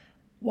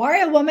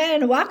Warrior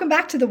Woman, welcome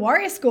back to the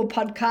Warrior School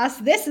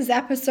podcast. This is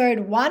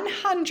episode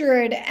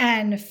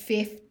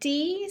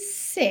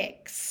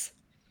 156.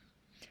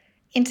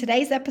 In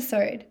today's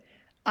episode,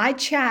 I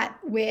chat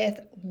with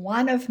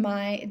one of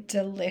my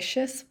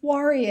delicious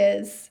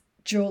warriors,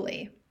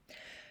 Julie.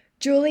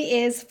 Julie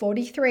is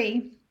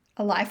 43,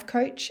 a life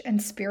coach and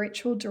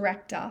spiritual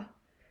director.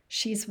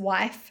 She's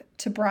wife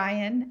to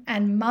Brian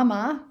and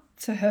mama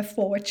to her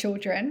 4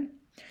 children.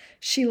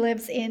 She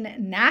lives in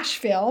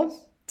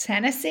Nashville,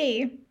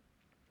 Tennessee.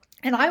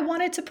 And I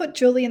wanted to put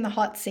Julie in the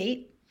hot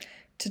seat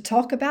to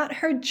talk about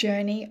her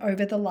journey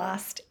over the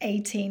last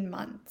 18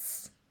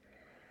 months.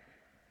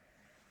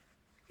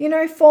 You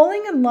know,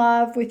 falling in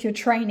love with your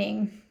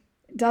training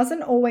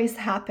doesn't always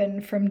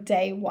happen from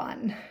day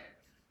one,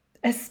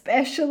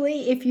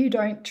 especially if you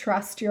don't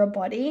trust your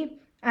body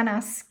and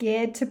are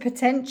scared to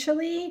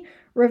potentially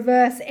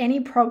reverse any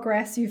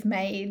progress you've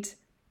made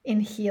in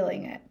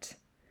healing it.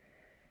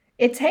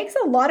 It takes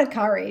a lot of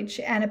courage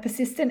and a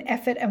persistent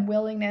effort and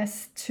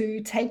willingness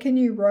to take a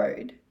new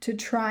road, to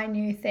try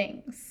new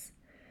things.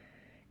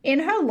 In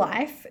her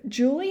life,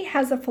 Julie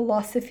has a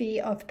philosophy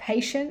of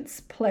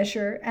patience,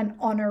 pleasure, and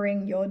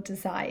honoring your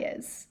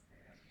desires.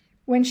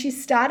 When she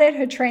started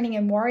her training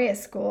in Warrior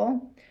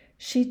School,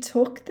 she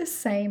took the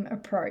same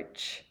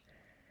approach.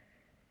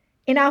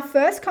 In our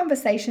first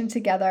conversation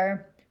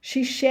together,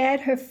 she shared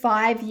her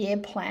 5-year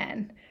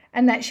plan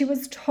and that she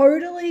was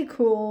totally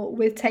cool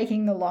with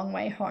taking the long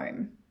way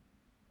home.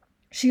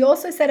 She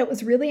also said it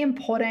was really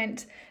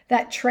important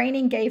that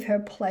training gave her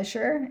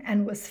pleasure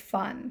and was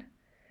fun.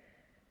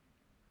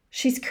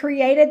 She's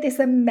created this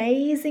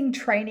amazing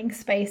training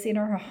space in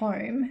her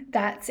home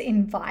that's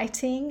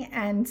inviting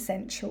and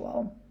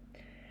sensual.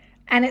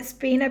 And it's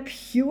been a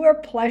pure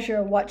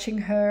pleasure watching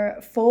her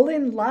fall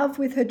in love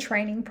with her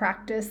training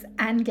practice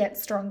and get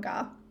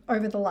stronger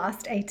over the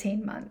last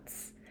 18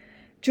 months.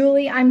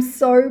 Julie, I'm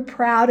so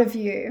proud of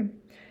you.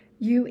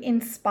 You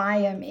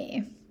inspire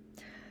me.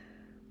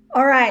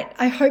 All right,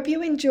 I hope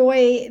you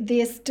enjoy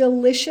this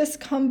delicious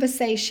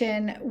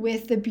conversation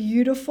with the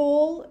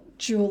beautiful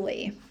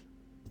Julie.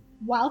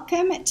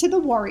 Welcome to the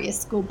Warrior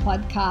School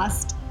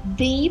podcast,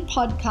 the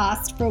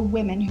podcast for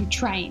women who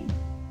train.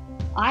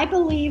 I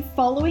believe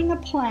following a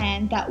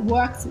plan that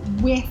works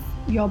with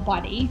your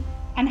body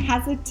and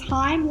has a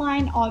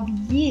timeline of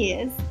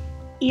years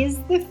is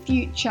the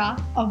future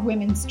of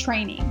women's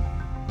training.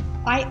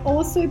 I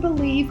also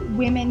believe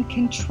women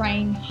can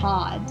train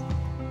hard.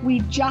 We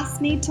just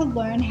need to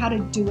learn how to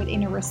do it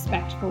in a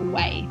respectful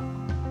way.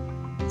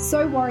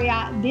 So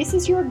Warrior, this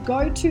is your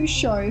go-to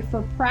show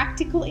for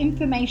practical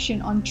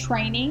information on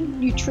training,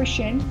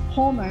 nutrition,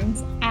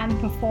 hormones, and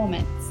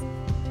performance.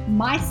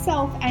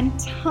 Myself and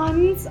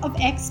tons of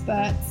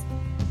experts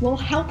will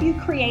help you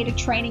create a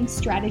training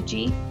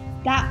strategy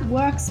that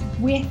works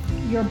with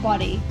your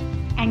body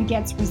and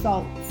gets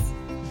results.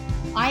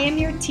 I am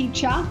your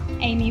teacher,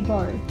 Amy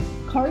Bowe,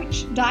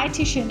 coach,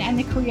 dietitian, and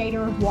the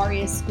creator of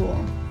Warrior School.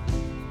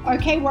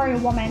 Okay, Warrior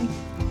Woman,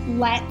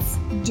 let's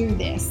do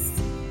this.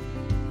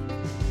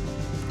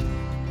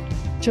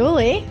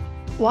 Julie,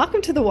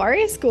 welcome to the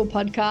Warrior School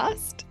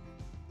podcast.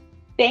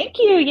 Thank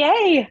you.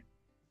 Yay.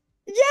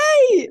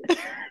 Yay!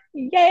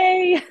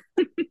 Yay.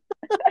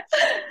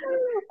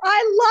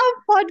 I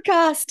love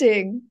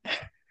podcasting.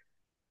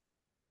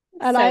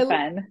 And So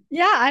fun.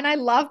 Yeah, and I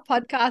love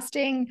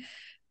podcasting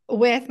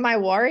with my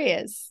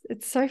warriors.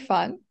 It's so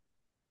fun.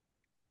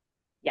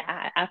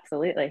 Yeah,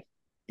 absolutely.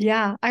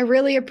 Yeah, I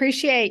really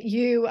appreciate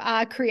you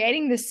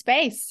creating this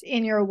space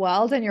in your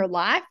world and your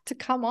life to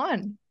come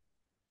on.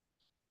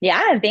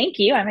 Yeah, thank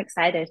you. I'm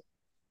excited.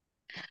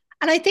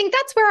 And I think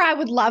that's where I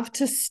would love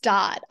to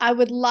start. I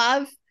would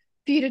love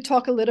for you to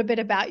talk a little bit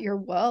about your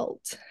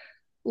world.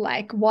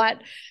 Like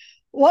what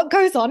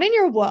goes on in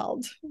your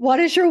world? What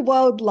is your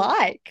world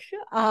like?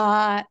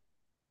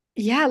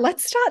 Yeah,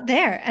 let's start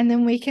there, and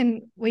then we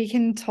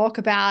can talk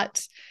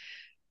about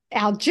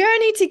our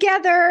journey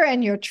together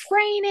and your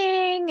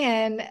training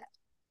and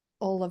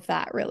all of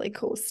that really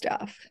cool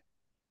stuff.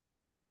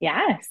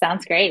 Yeah,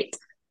 sounds great.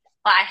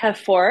 Well, I have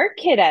 4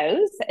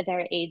 kiddos.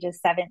 They're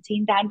ages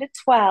 17 down to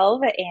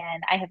 12,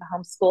 and I have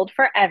homeschooled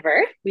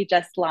forever. We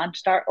just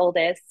launched our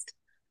oldest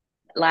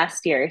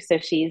last year. So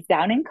she's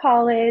down in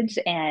college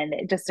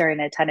and just are in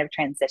a ton of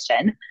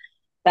transition.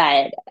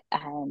 But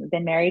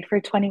been married for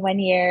 21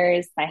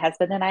 years. My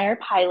husband and I are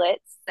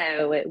pilots,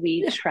 so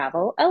we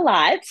travel a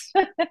lot,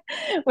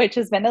 which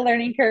has been a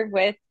learning curve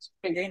with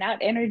figuring out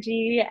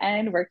energy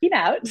and working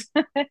out.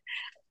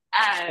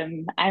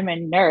 I'm a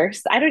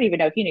nurse. I don't even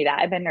know if you knew that.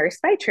 I'm a nurse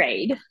by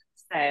trade.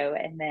 So,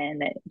 and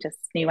then just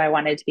knew I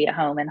wanted to be at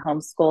home and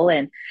homeschool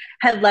and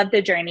have loved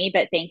the journey,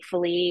 but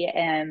thankfully,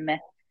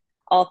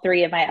 all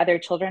 3 of my other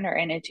children are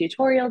in a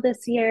tutorial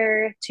this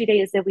year, 2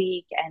 days a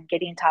week, and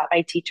getting taught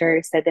by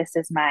teachers. So this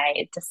is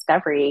my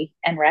discovery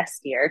and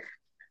rest year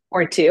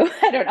or 2.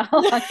 I don't know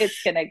how long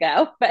it's going to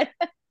go, but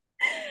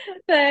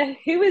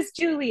who is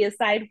Julie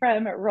aside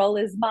from role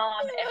as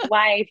mom and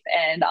wife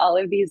and all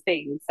of these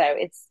things? So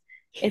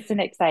it's an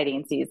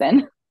exciting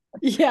season.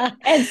 Yeah.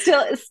 And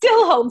still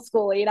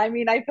homeschooling. I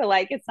mean, I feel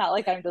like it's not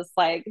like I'm just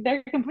like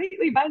they're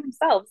completely by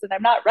themselves and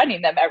I'm not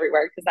running them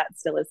everywhere because that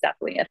still is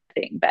definitely a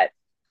thing. But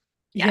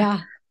yeah.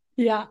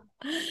 Yeah.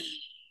 Yeah.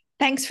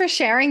 Thanks for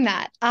sharing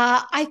that.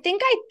 I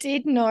think I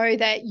did know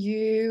that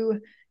you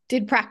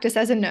did practice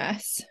as a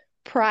nurse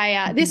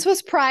prior. Mm-hmm. This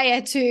was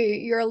prior to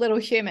your little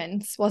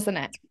humans, wasn't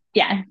it?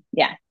 Yeah.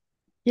 Yeah.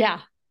 Yeah.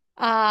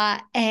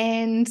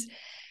 And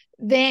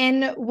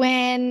then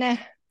when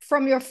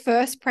from your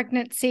first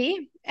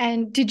pregnancy,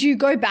 and did you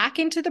go back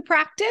into the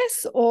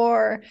practice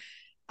or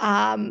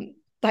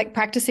like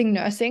practicing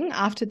nursing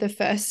after the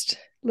first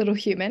little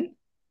human?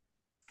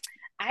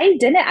 I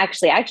didn't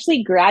actually. I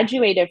actually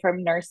graduated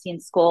from nursing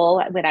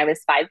school when I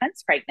was 5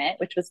 months pregnant,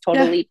 which was Yeah.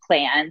 totally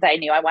planned. I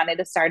knew I wanted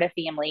to start a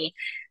family.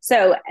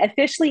 So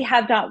officially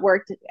have not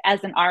worked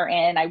as an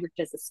RN. I worked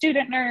as a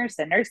student nurse,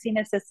 a nursing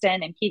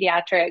assistant in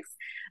pediatrics.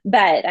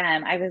 But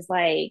I was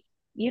like,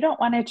 you don't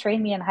want to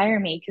train me and hire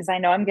me because I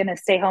know I'm going to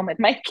stay home with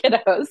my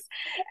kiddos.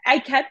 I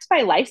kept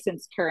my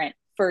license current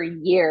for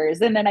years.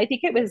 And then I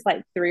think it was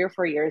like 3 or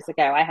 4 years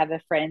ago, I have a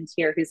friend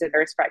here who's a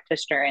nurse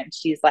practitioner, and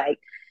she's like,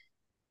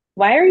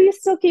 why are you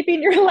still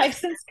keeping your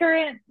license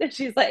current? And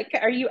she's like,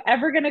 are you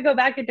ever going to go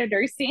back into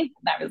nursing?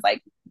 And I was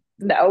like,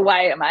 no,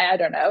 why am I? I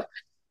don't know.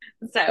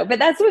 So, but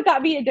that's what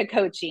got me into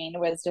coaching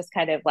was just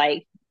kind of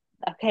like,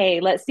 okay,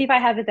 let's see if I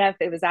have enough.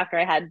 It was after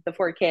I had the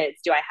 4 kids.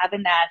 Do I have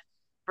enough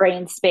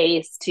brain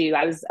space to,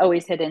 I was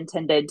always had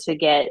intended to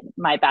get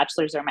my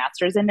bachelor's or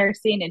master's in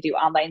nursing and do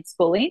online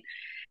schooling.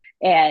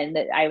 And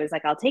I was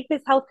like, I'll take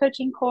this health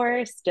coaching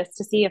course just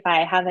to see if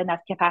I have enough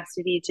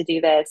capacity to do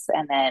this,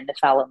 and then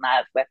fell in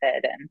love with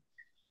it. And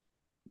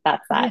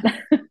that's that.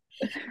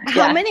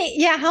 Yeah.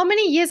 Yeah. How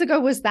many years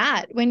ago was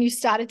that when you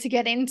started to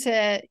get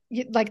into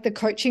like the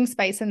coaching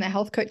space and the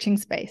health coaching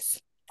space?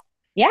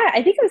 Yeah.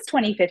 I think it was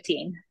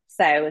 2015.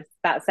 So it's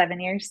about 7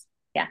 years.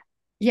 Yeah.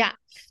 Yeah.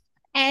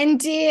 And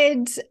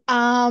did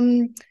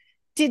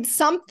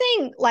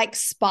something like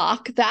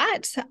spark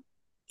that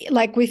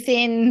like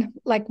within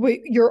like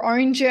your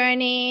own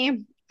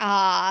journey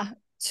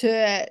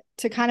to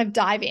kind of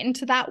dive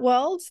into that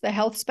world, the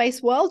health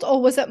space world, or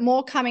was it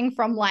more coming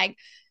from like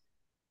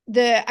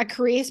the a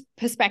career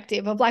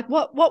perspective of like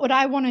what would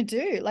I want to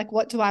do? Like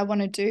what do I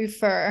want to do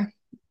for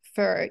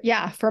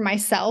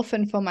myself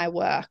and for my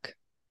work?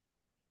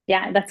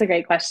 Yeah. That's a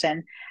great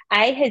question.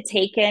 I had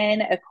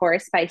taken a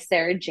course by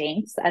Sarah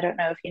James. I don't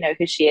know if you know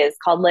who she is,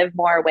 called Live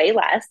More, Weigh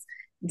Less.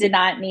 Did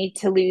not need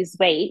to lose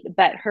weight,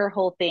 but her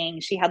whole thing,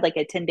 she had like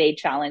a 10-day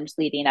challenge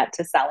leading up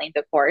to selling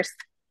the course.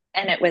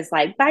 And it was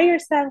like, buy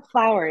yourself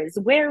flowers,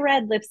 wear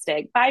red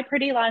lipstick, buy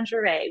pretty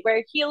lingerie,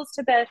 wear heels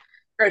to the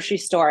grocery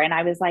store. And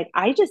I was like,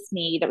 I just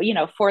need,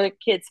 for the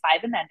kids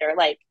 5 and under,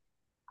 like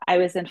I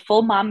was in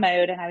full mom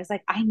mode and I was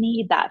like, I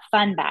need that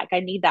fun back.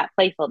 I need that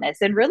playfulness,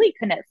 and really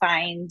couldn't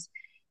find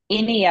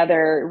any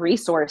other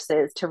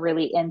resources to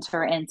really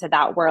enter into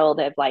that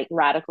world of like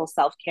radical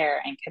self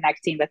care and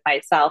connecting with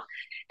myself.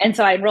 And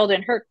so I enrolled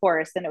in her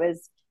course, and it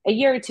was a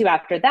year or two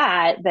after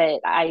that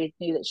that I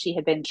knew that she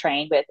had been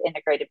trained with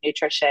integrative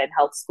nutrition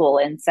health school.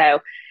 And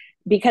so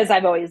because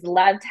I've always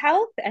loved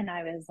health, and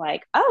I was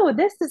like, oh,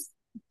 this is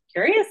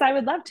curious. I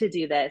would love to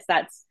do this.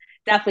 That's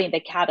definitely the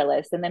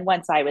catalyst. And then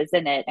once I was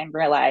in it and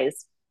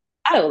realized,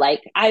 oh,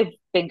 like I've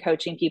been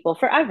coaching people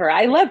forever.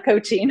 I love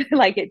coaching.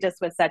 Like it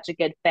just was such a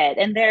good fit.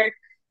 And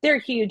they're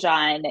huge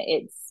on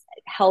it's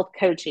health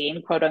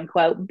coaching, quote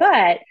unquote,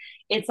 but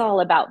it's all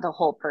about the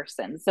whole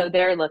person. So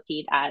they're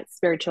looking at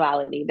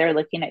spirituality, they're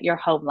looking at your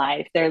home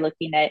life, they're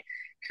looking at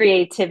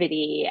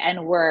creativity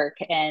and work.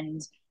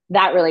 And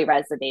that really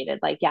resonated.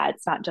 Like, yeah,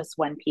 it's not just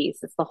one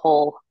piece, it's the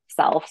whole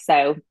self.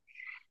 So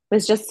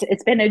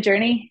it's been a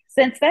journey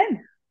since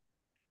then.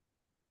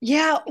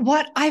 Yeah,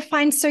 what I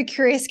find so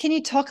curious, can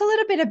you talk a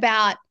little bit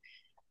about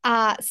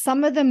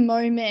some of the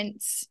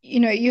moments,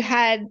 you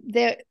had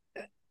there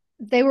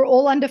they were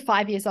all under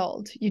 5 years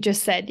old, you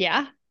just said,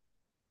 yeah?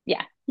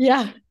 Yeah.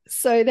 Yeah.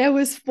 So there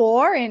was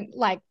four in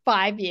like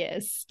 5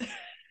 years.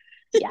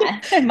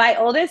 Yeah. My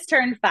oldest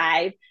turned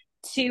 5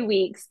 2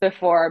 weeks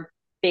before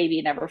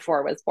baby number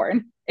 4 was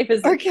born. It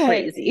was Okay.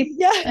 crazy.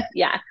 Yeah.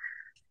 Yeah.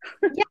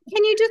 Yeah.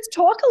 Can you just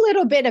talk a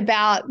little bit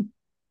about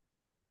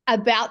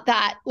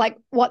that, like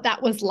what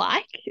that was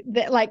like,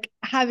 that like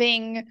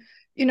having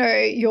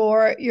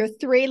your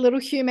three little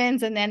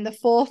humans and then the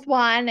fourth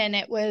one, and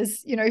it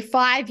was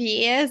 5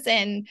 years,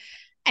 and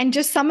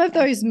just some of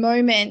those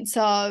moments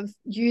of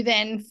you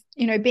then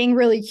being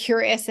really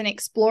curious and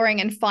exploring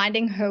and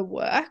finding her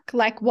work,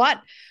 like what,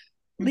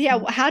 yeah,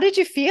 Mm-hmm. how did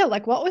you feel,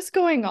 like what was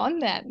going on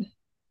then?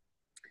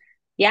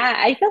 Yeah,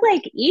 I feel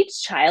like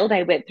each child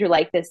I went through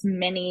like this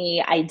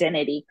mini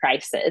identity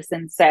crisis.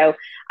 And so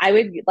I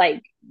would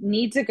like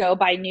need to go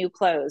buy new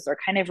clothes or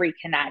kind of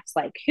reconnect,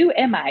 like, who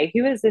am I?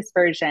 Who is this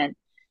version?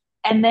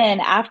 And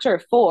then after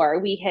 4,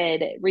 we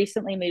had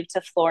recently moved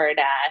to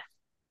Florida.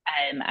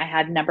 I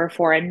had number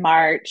 4 in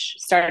March,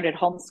 started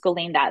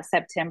homeschooling that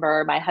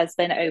September. My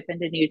husband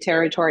opened a new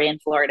territory in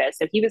Florida.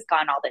 So he was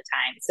gone all the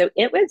time. So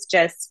it was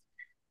just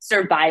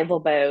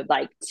survival mode,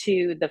 like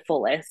to the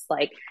fullest.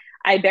 Like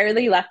I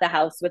barely left the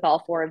house with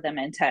all four of them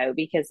in tow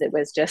because it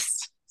was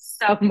just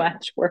so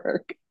much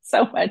work,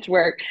 so much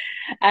work.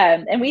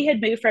 And we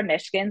had moved from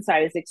Michigan, so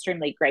I was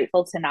extremely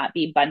grateful to not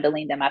be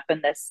bundling them up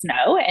in the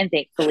snow, and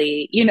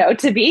thankfully,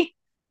 to be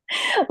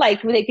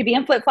like they could be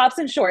in flip flops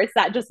and shorts.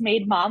 That just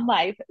made mom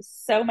life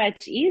so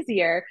much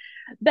easier.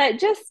 But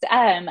just,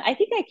 I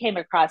think I came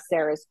across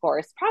Sarah's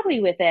course probably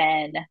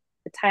within,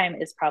 the time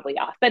is probably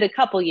off, but a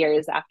couple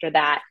years after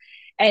that,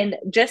 and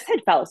just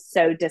had felt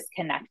so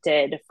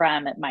disconnected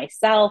from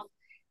myself.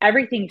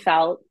 Everything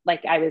felt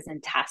like I was in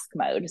task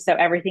mode. So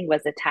everything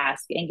was a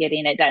task and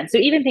getting it done. So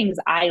even things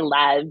I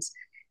loved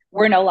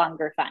were no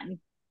longer fun,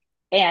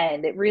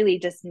 and really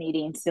just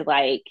needing to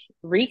like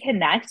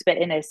reconnect, but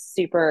in a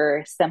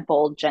super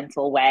simple,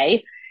 gentle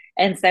way.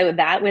 And so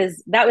that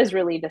was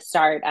really the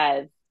start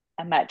of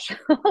a much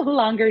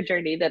longer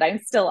journey that I'm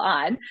still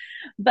on.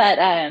 But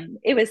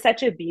it was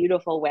such a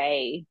beautiful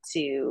way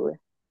to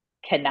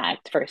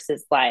connect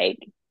versus like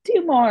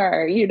do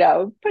more,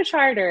 push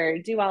harder,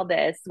 do all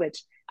this,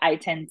 which I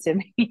tend to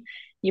be.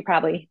 You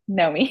probably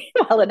know me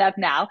well enough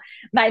now.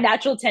 My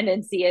natural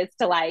tendency is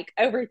to like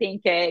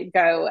overthink it,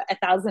 go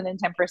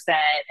 1,010%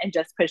 and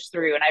just push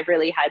through. And I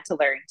really had to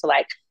learn to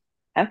like,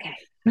 okay,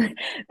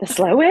 the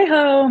slow way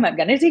home. I'm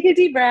going to take a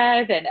deep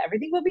breath and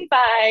everything will be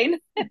fine.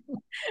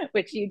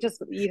 Which you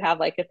have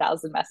like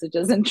 1,000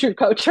 messages in True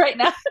Coach right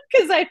now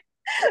because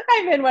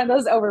I'm in one of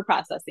those over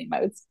processing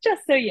modes,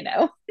 just so you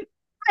know.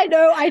 I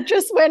know. I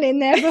just went in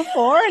there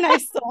before and I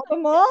saw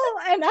them all,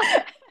 and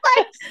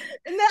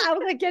and then I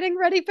was like getting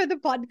ready for the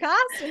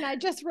podcast, and I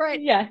just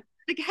wrote, yeah,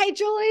 like, "Hey,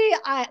 Julie,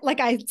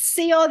 I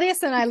see all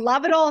this and I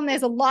love it all, and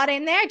there's a lot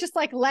in there. Just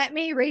like let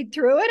me read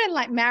through it and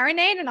like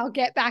marinate, and I'll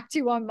get back to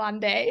you on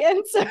Monday."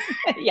 And so,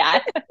 yeah,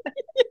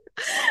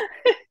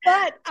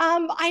 but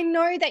I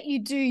know that you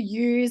do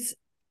use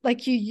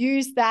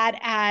that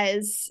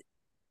as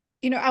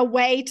a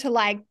way to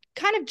like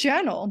kind of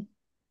journal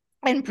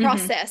and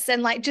process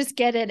and like just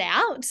get it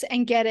out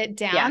and get it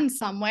down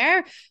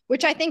somewhere,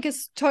 which I think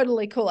is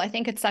totally cool. I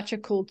think it's such a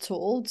cool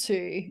tool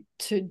to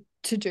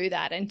do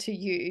that and to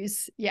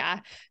use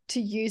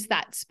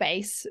that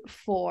space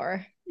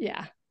for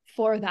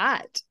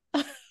that.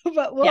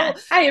 But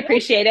I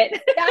appreciate it.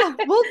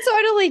 We'll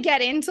totally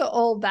get into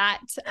all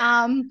that.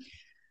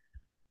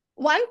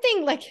 One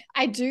thing like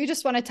I do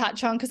just want to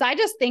touch on, because I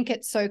just think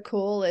it's so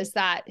cool, is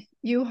that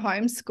you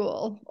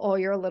homeschool all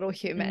your little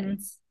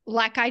humans.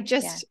 Like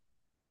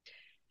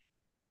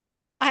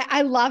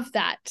I love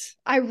that.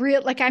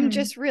 I'm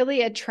just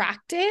really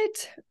attracted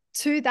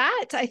to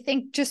that. I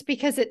think just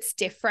because it's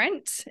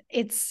different.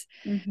 It's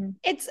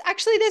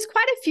actually, there's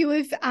quite a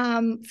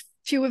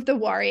few of the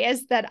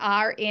warriors that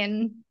are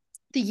in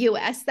the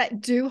US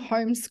that do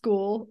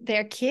homeschool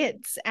their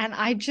kids. And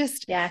I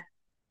just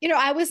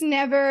I was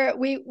never,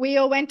 we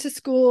all went to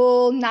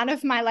school. None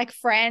of my like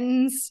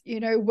friends,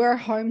 were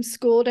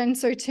homeschooled. And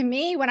so to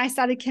me, when I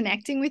started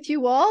connecting with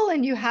you all,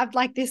 and you have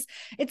like this,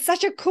 it's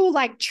such a cool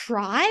like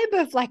tribe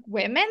of like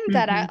women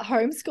that are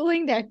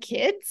homeschooling their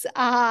kids.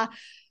 And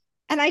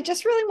I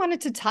just really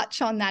wanted to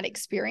touch on that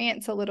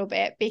experience a little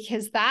bit,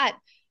 because that,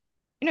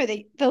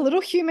 the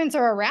little humans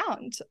are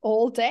around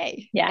all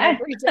day,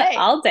 every day,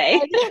 all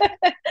day.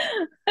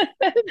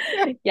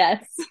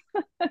 Yes.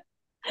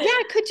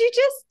 Yeah.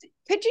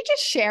 Could you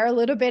just share a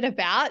little bit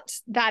about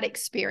that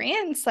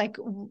experience, like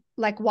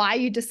why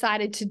you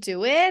decided to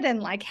do it,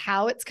 and like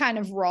how it's kind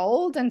of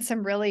rolled, and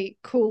some really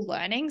cool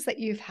learnings that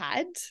you've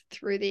had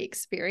through the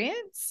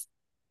experience?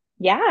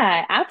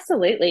 Yeah,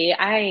 absolutely.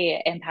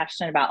 I am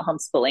passionate about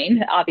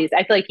homeschooling. Obviously,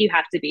 I feel like you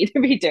have to be to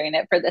be doing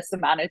it for this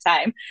amount of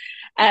time.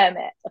 A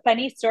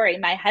funny story,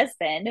 my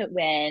husband,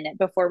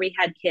 before we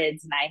had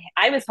kids, and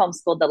I was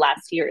homeschooled the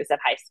last years of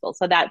high school.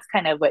 So that's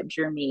kind of what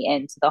drew me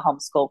into the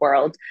homeschool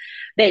world.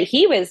 That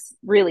he was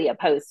really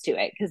opposed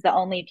to it, because the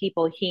only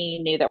people he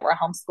knew that were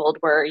homeschooled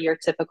were your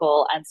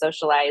typical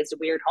unsocialized,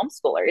 weird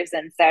homeschoolers.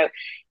 And so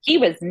he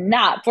was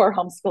not for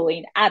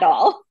homeschooling at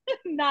all.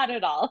 Not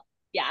at all.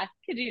 Yeah,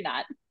 could you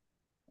not?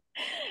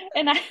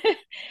 and I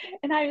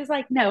and I was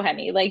like, no,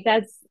 honey, like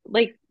that's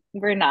like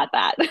we're not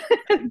that.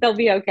 They'll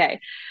be okay.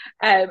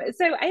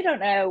 So I don't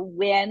know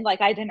when,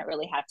 like I didn't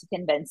really have to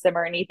convince them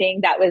or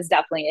anything. That was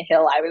definitely a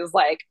hill. I was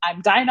like,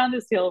 I'm dying on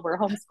this hill. We're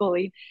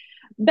homeschooling.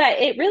 But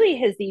it really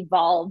has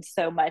evolved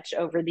so much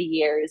over the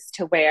years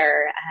to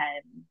where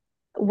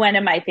one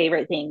of my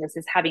favorite things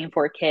is having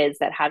four kids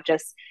that have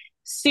just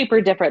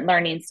super different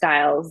learning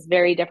styles,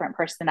 very different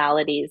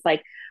personalities.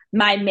 Like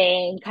my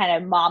main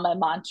kind of mama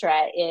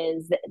mantra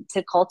is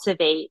to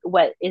cultivate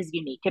what is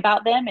unique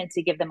about them and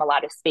to give them a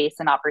lot of space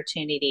and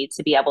opportunity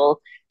to be able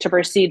to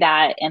pursue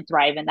that and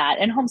thrive in that.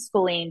 And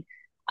homeschooling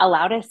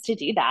allowed us to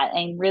do that.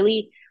 And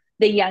really,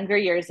 the younger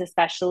years,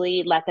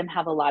 especially, let them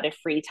have a lot of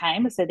free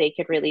time so they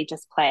could really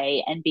just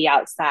play and be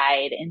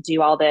outside and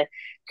do all the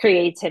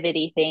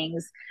creativity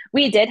things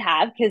we did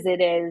have, because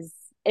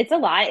it's a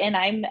lot. And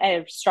I'm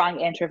a strong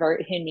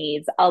introvert who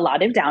needs a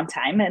lot of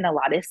downtime and a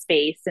lot of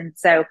space. And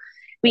so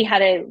we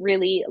had a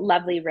really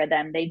lovely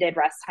rhythm. They did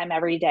rest time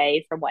every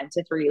day from 1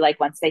 to 3. Like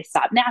once they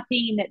stopped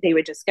napping, they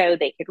would just go,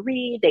 they could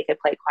read, they could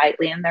play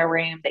quietly in their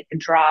room, they could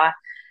draw.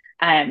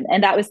 And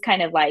that was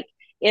kind of like,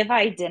 if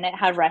I didn't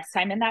have rest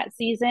time in that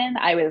season,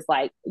 I was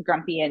like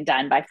grumpy and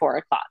done by 4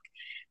 o'clock.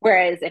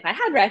 Whereas if I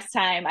had rest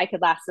time, I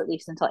could last at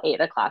least until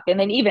 8 o'clock. And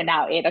then even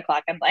now, 8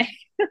 o'clock, I'm like,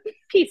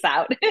 peace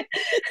out.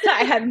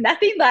 I have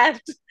nothing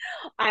left.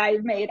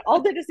 I've made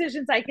all the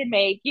decisions I can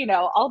make,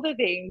 all the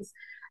things.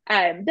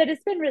 That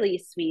it's been really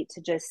sweet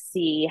to just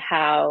see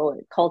how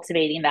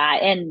cultivating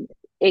that. And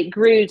it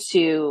grew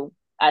to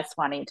us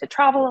wanting to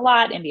travel a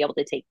lot and be able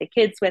to take the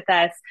kids with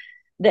us.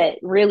 That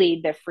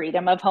really the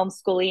freedom of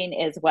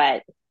homeschooling is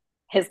what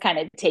has kind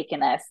of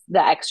taken us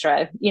the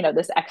extra,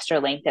 this extra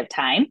length of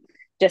time,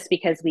 just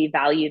because we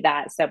value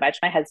that so much.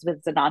 My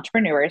husband's an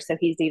entrepreneur, so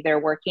he's either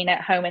working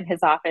at home in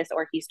his office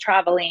or he's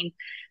traveling.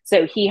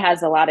 So he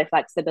has a lot of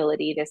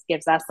flexibility. This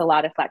gives us a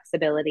lot of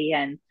flexibility.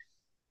 And,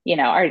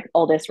 our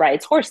oldest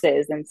rides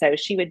horses. And so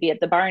she would be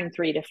at the barn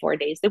 3 to 4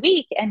 days a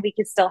week, and we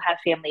could still have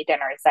family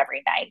dinners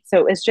every night. So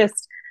it was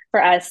just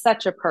for us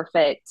such a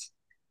perfect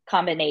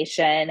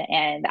combination.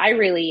 And I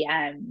really,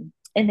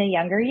 in the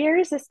younger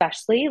years,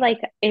 especially,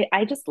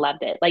 I just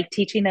loved it. Like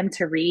teaching them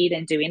to read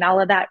and doing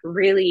all of that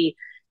really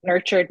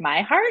nurtured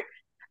my heart.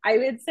 I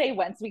would say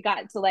once we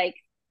got to like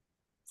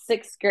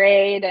sixth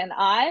grade and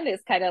on,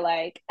 it's kind of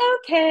like,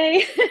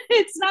 okay,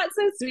 it's not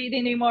so sweet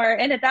anymore.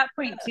 And at that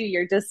point too,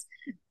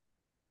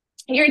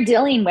 you're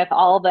dealing with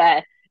all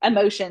the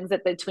emotions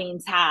that the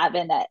tweens have.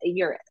 And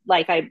you're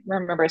like, I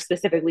remember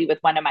specifically with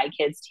one of my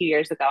kids 2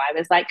 years ago, I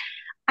was like,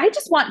 I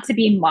just want to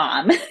be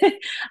mom.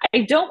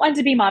 I don't want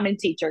to be mom and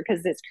teacher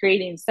because it's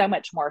creating so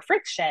much more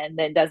friction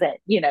that doesn't,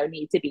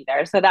 need to be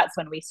there. So that's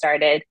when we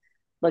started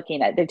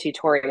looking at the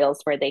tutorials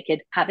where they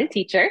could have a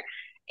teacher.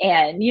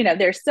 And,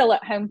 they're still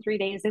at home 3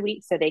 days a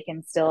week, so they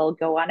can still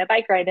go on a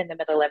bike ride in the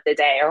middle of the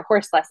day or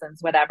horse lessons,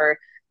 whatever.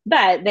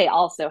 But they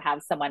also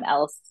have someone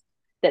else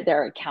that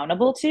they're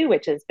accountable to,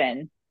 which has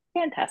been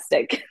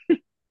fantastic.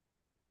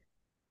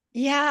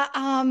 Yeah,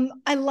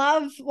 I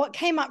love what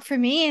came up for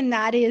me in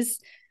that is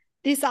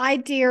this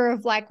idea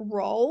of like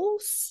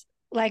roles,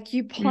 like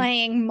you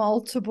playing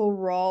multiple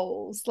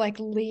roles, like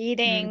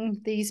leading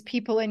these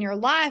people in your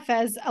life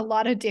as a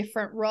lot of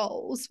different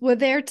roles. Were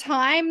there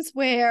times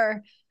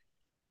where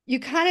you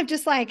kind of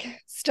just like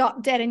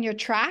stopped dead in your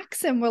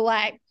tracks and were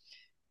like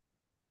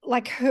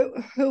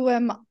who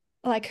am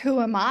who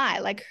am I?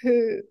 Like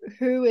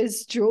who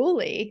is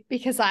Julie?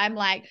 Because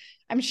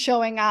I'm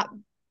showing up,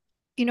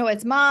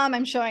 as mom,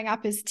 I'm showing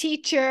up as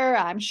teacher,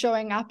 I'm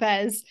showing up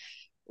as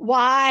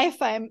wife.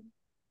 I'm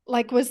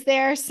like, was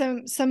there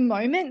some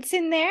moments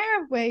in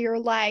there where you're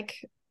like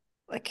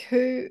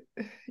who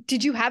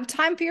did you have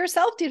time for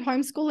yourself? Did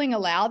homeschooling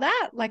allow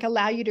that? Like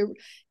allow you to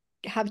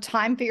have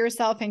time for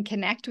yourself and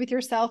connect with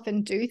yourself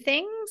and do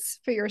things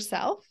for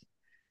yourself?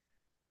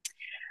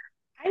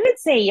 I would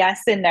say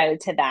yes and no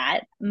to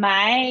that.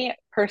 My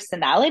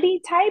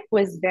personality type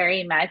was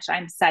very much,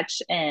 I'm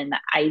such an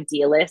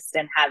idealist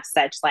and have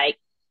such like,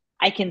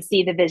 I can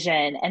see the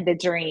vision and the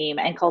dream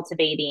and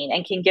cultivating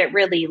and can get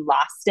really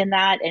lost in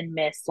that and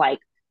miss like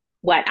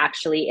what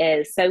actually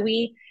is. So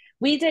we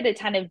did a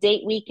ton of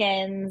date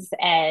weekends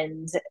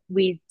and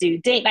we do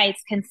date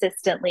nights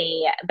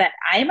consistently, but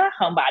I'm a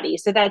homebody.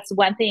 So that's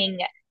one thing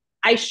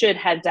I should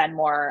have done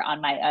more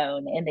on my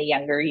own in the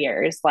younger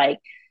years. Like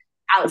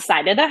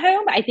outside of the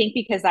home. I think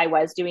because I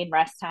was doing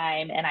rest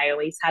time and I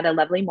always had a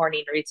lovely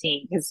morning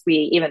routine because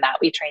we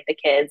trained the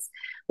kids.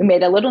 We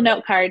made a little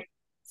note card,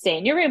 stay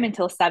in your room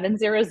until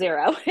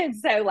 7:00. And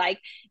so like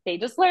they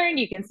just learn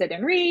you can sit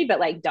and read, but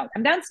like don't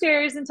come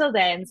downstairs until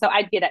then. So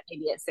I'd get up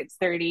maybe at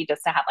 6:30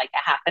 just to have like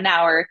a half an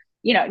hour.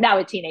 Now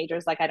with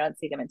teenagers, like I don't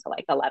see them until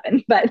like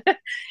 11, but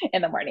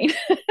in the morning.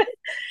 So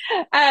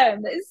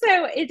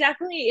it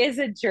definitely is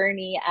a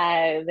journey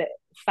of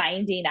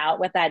finding out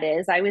what that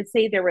is. I would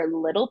say there were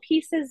little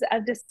pieces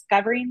of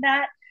discovering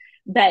that.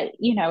 But,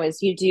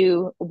 as you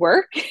do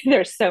work,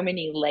 there's so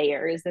many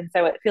layers. And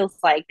so it feels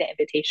like the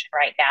invitation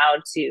right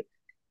now to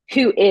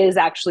who is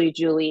actually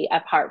Julie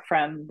apart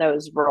from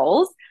those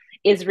roles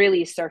is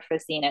really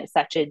surfacing at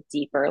such a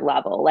deeper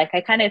level. Like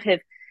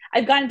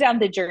I've gone down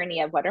the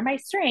journey of what are my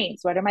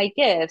strengths, what are my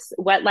gifts,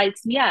 what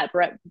lights me up,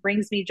 what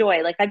brings me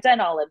joy. Like I've done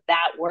all of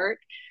that work,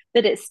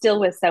 that it still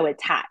was so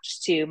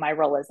attached to my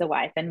role as a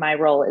wife and my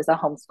role as a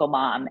homeschool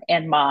mom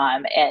and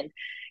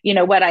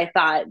what I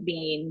thought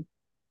being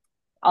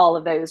all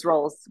of those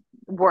roles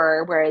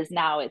were. Whereas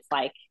now it's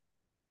like,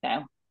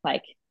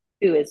 like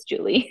who is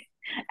Julie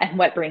and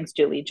what brings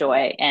Julie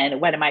joy and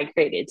what am I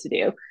created to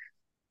do?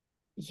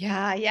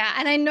 Yeah, yeah.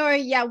 And I know,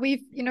 yeah,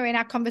 we've, in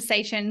our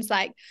conversations,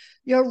 like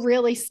you're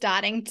really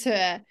starting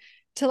to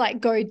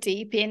like go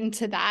deep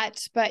into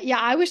that. But yeah,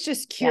 I was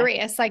just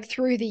curious, like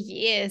through the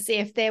years,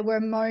 if there were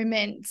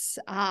moments,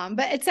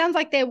 but it sounds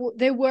like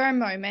there were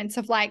moments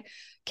of like,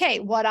 okay,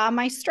 what are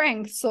my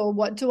strengths or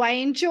what do I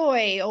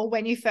enjoy? Or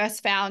when you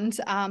first found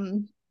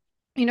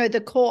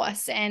the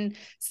course and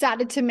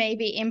started to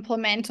maybe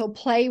implement or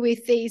play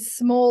with these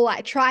small,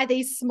 like try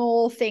these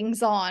small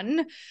things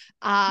on,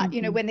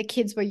 when the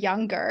kids were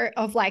younger,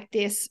 of like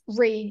this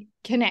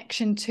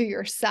reconnection to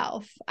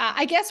yourself.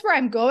 I guess where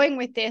I'm going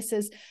with this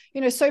is,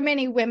 so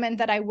many women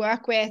that I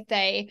work with,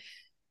 they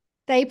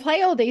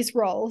play all these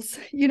roles,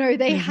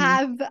 they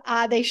have,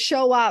 they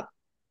show up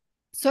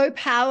so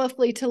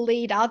powerfully to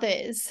lead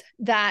others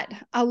that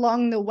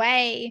along the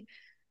way,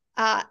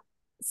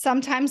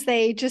 sometimes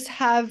they don't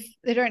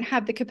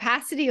have the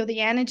capacity or the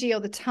energy or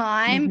the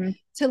time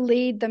to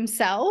lead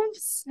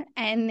themselves.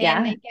 And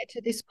then they get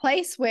to this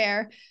place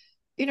where,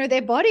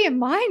 their body and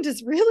mind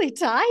is really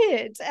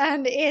tired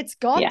and it's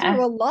gone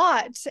through a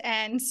lot.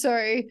 And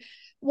so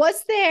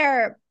was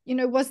there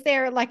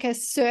like a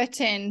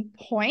certain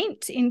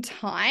point in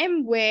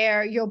time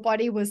where your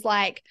body was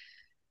like,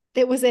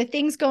 there was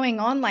things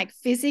going on like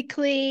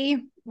physically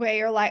where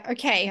you're like,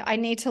 okay, I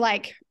need to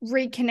like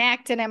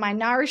reconnect, and am I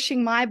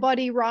nourishing my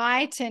body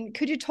right? And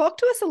could you talk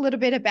to us a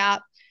little bit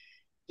about,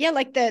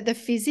 like the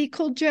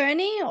physical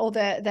journey or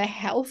the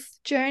health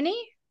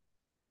journey?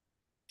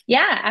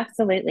 Yeah,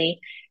 absolutely.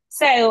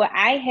 So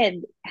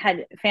I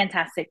had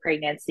fantastic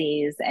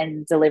pregnancies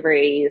and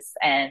deliveries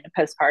and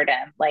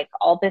postpartum, like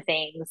all the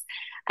things.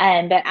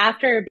 But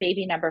after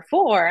baby number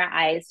four,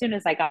 as soon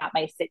as I got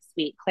my 6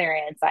 week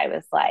clearance, I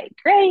was like,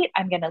 great,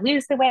 I'm going to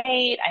lose the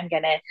weight. I'm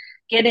going to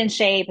get in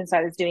shape. And so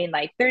I was doing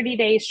like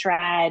 30-day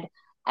shred.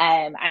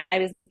 I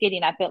was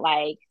getting up at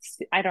like,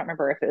 I don't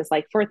remember if it was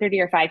like 4:30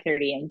 or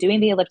 5:30 and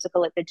doing the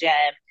elliptical at the gym.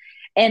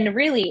 And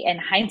really, in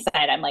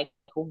hindsight, I'm like,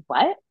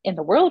 what in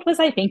the world was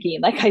I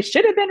thinking? Like, I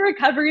should have been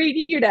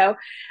recovering,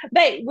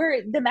 But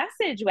where the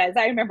message was,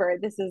 I remember,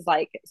 this is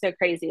like so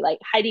crazy. Like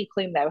Heidi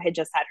Klum, though, had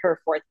just had her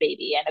fourth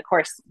baby and, of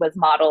course, was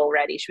model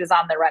ready. She was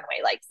on the runway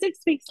like 6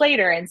 weeks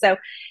later. And so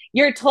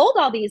you're told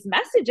all these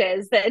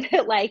messages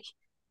that, like,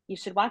 you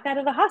should walk out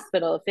of the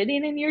hospital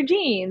fitting in your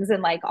jeans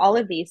and like all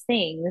of these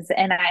things.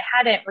 And I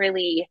hadn't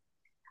really,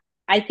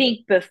 I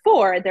think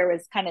before there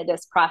was kind of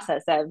this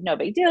process of no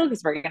big deal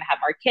because we're going to have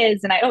more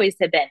kids. And I always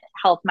have been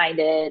health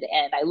minded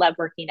and I love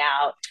working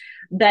out.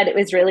 But it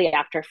was really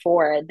after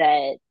four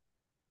that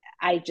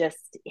I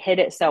just hit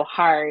it so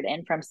hard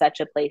and from such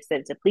a place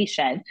of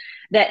depletion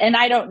that, and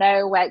I don't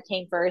know what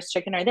came first,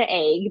 chicken or the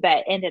egg,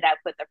 but ended up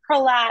with a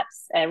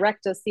prolapse, a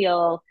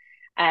rectocele.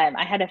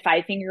 I had a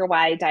 5-finger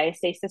wide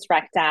diastasis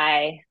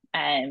recti.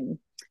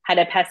 Had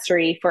a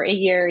pessary for a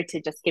year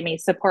to just give me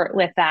support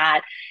with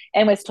that,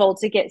 and was told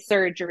to get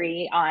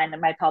surgery on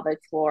my pelvic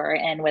floor,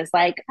 and was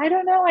like, I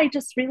don't know, I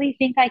just really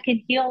think I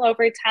can heal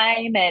over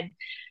time. And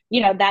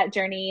that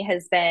journey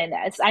has been,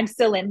 I'm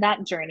still in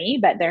that journey,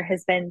 but there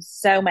has been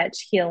so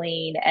much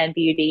healing and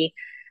beauty.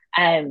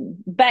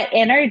 But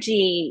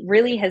energy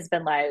really has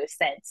been low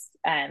since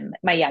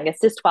my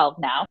youngest is 12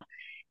 now.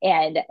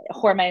 And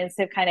hormones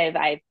have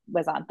I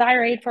was on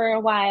thyroid for a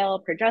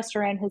while.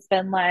 Progesterone has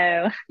been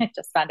low. I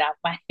just found out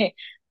my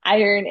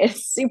iron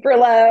is super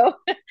low.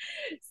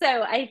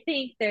 So I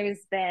think there's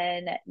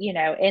been,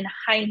 in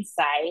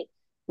hindsight,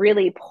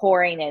 really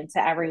pouring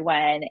into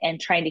everyone and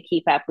trying to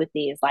keep up with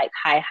these like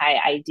high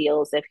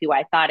ideals of who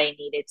I thought I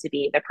needed to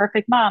be the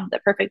perfect mom, the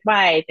perfect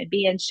wife, and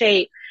be in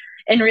shape.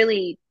 And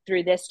really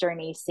through this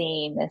journey,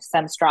 seeing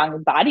some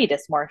strong body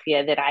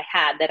dysmorphia that I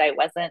had that I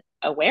wasn't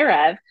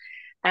aware of.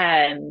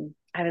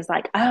 I was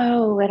like,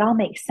 oh, it all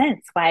makes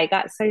sense why I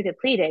got so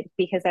depleted,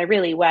 because I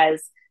really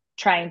was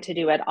trying to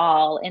do it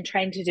all and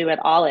trying to do it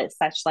all at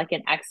such like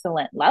an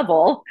excellent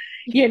level,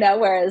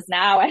 whereas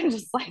now I'm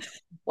just like,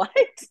 what?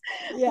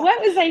 Yeah. What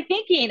was I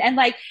thinking? And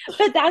like,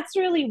 but that's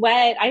really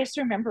what I just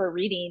remember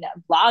reading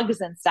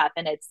blogs and stuff.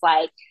 And it's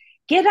like,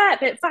 get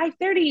up at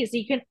 5:30 so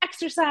you can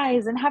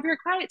exercise and have your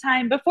quiet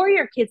time before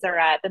your kids are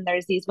up. And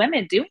there's these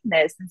women doing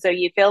this. And so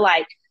you feel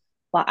like,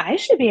 well, I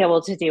should be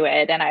able to do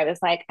it. And I was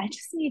like, I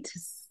just need to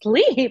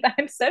sleep.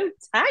 I'm so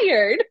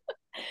tired.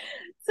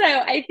 So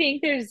I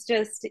think there's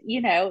just,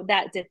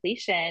 that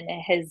depletion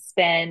has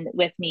been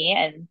with me.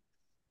 And,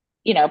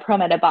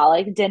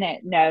 Prometabolic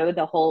didn't know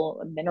the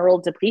whole mineral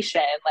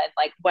depletion and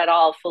like what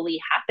all fully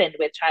happened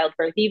with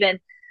childbirth. Even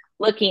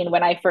looking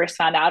when I first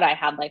found out I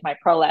had like my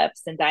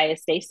prolapse and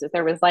diastasis,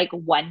 there was like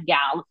one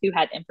gal who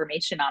had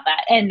information on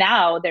that. And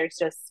now there's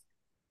just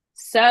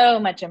so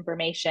much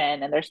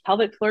information, and there's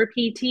pelvic floor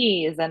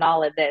PTs and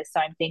all of this. So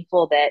I'm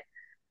thankful that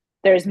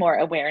there's more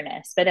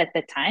awareness. But at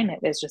the time, it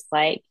was just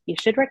like, you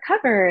should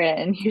recover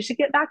and you should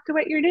get back to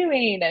what you're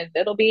doing and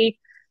it'll be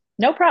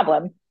no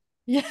problem.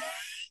 Yeah.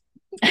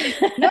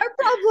 No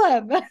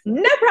problem.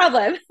 No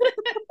problem.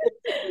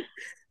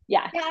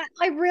 Yeah. Yeah.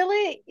 I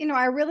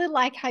really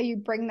like how you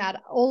bring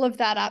all of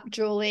that up,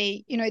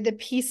 Julie. The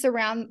piece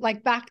around,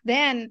 like, back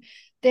then,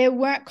 there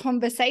weren't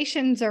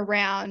conversations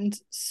around,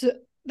 so,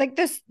 like,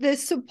 the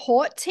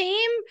support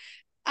team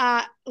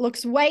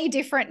looks way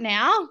different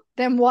now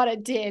than what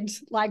it did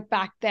like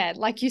back then.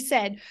 Like you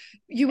said,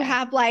 you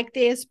have like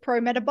this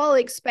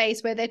pro-metabolic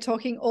space where they're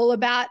talking all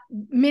about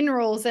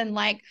minerals and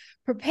like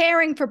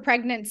preparing for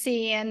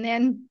pregnancy, and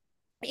then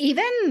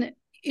even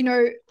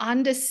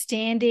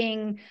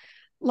understanding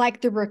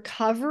like the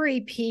recovery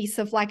piece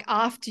of like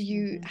after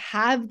you Mm-hmm.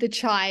 have the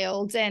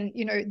child and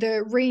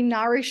the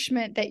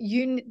re-nourishment that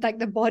you like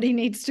the body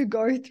needs to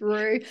go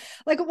through,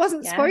 like it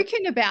wasn't Yeah.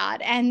 spoken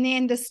about. And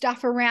then the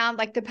stuff around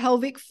like the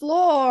pelvic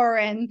floor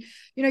and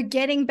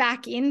getting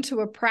back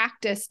into a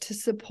practice to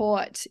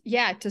support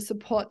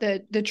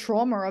the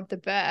trauma of the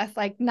birth,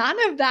 like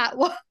none of that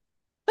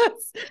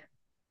was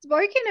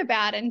spoken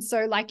about. And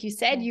so like you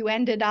said, Yeah. you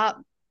ended up,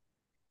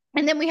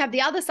 and then we have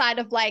the other side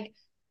of like,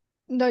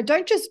 no,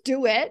 don't just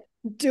do it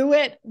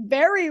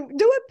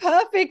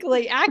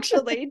perfectly,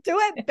 actually. Do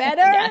it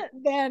better Yeah.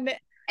 than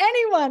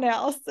anyone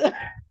else.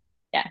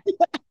 Yeah.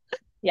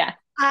 Yeah.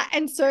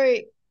 And so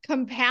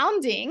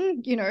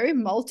compounding,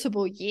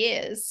 multiple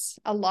years,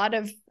 a lot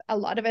of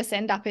us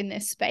end up in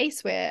this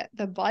space where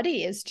the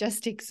body is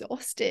just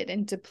exhausted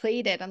and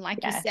depleted. And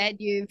like you Yeah. said,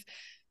 you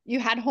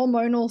had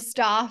hormonal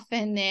stuff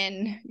and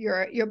then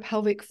your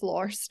pelvic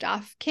floor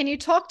stuff. Can you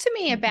talk to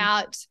me Mm-hmm.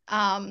 about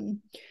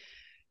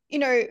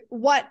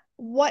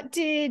what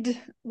did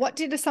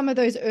some of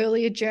those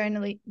earlier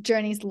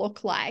journeys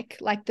look like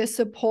the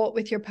support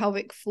with your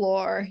pelvic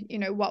floor?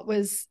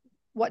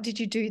 What did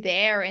you do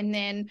there? And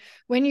then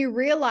when you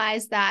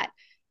realized that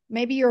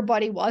maybe your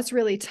body was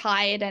really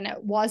tired and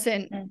it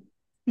wasn't Mm.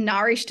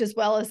 nourished as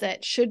well as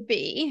it should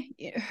be,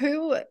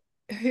 who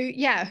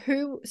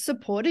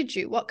supported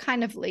you? What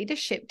kind of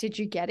leadership did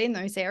you get in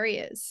those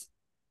areas?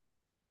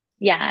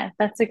 Yeah,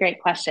 that's a great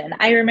question.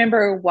 I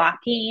remember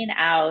walking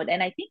out,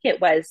 and I think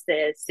it was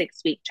the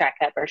 6 week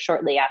checkup or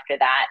shortly after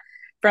that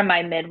from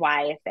my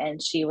midwife.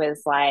 And she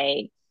was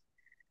like,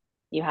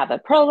 you have a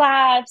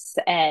prolapse.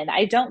 And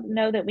I don't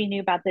know that we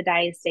knew about the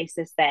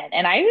diastasis then.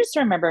 And I just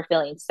remember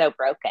feeling so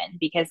broken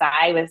because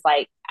I was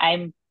like,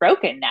 I'm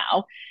broken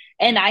now.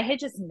 And I had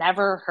just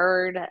never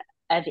heard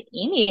of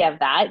any of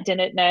that,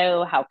 didn't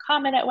know how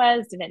common it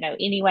was, didn't know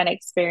anyone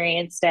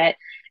experienced it.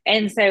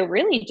 And so,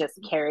 really, just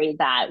carried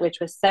that, which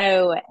was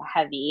so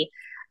heavy.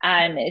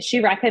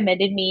 She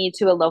recommended me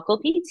to a local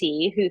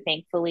PT who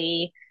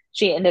thankfully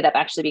she ended up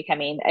actually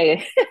becoming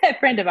a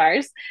friend of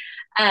ours,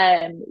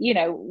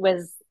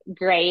 was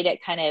great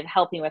at kind of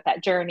helping with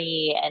that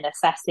journey and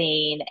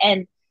assessing.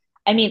 And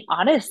I mean,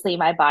 honestly,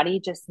 my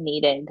body just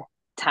needed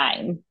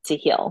time to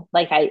heal.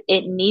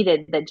 It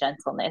needed the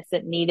gentleness,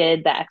 it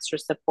needed the extra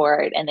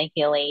support and the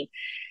healing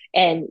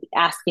and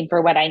asking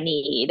for what I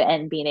need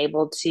and being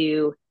able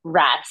to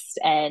rest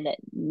and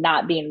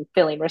not being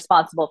feeling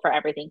responsible for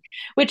everything,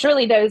 which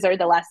really those are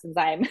the lessons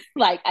I'm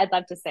like, I'd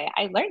love to say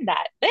I learned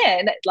that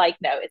then. Like,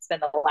 no, it's been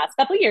the last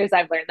couple of years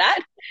I've learned that,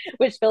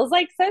 which feels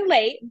like so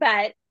late,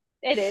 but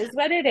it is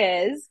what it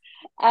is.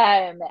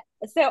 Um,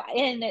 so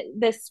in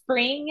the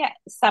spring,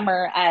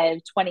 summer of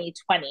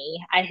 2020,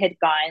 I had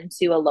gone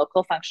to a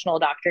local functional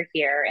doctor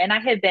here, and I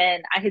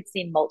had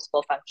seen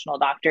multiple functional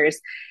doctors,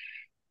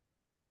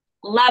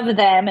 love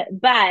them,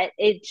 but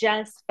it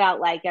just felt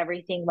like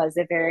everything was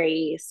a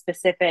very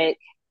specific,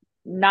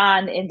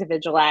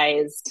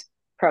 non-individualized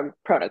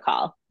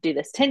protocol. Do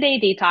this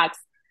 10-day detox,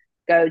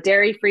 go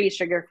dairy free,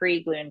 sugar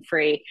free, gluten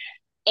free.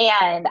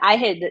 And I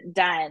had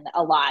done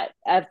a lot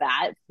of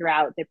that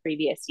throughout the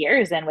previous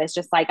years and was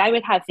just like, I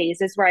would have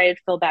phases where I would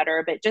feel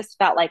better, but just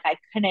felt like I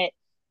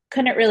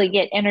couldn't really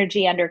get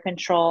energy under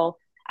control.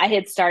 I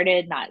had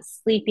started not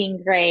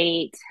sleeping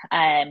great,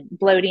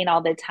 bloating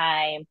all the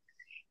time.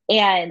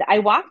 And I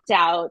walked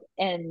out,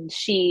 and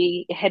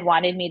she had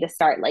wanted me to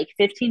start like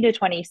 15 to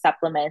 20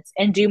 supplements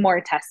and do more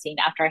testing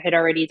after I had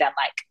already done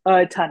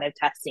like a ton of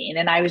testing.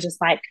 And I was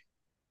just like,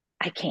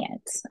 I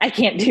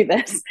can't do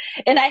this.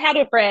 And I had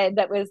a friend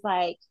that was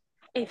like,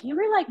 if you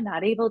were like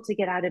not able to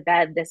get out of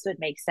bed, this would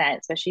make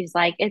sense. But she's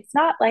like, it's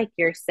not like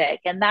you're sick.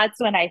 And that's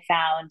when I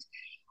found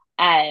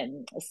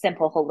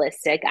Simple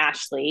Holistic,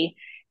 Ashley.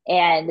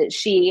 And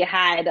she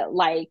had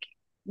like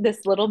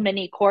this little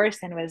mini course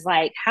and was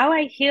like, how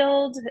I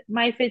healed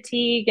my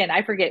fatigue. And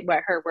I forget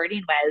what her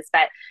wording was,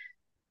 but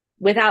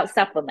without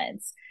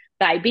supplements,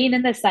 by being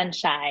in the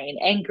sunshine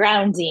and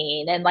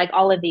grounding and like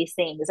all of these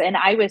things. And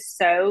I was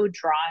so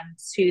drawn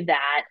to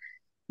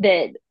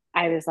that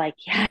I was like,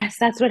 yes,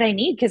 that's what I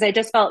need. Cause I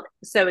just felt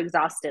so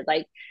exhausted,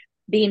 like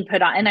being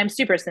put on, and I'm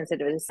super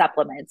sensitive to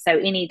supplements. So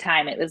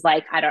anytime it was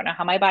like, I don't know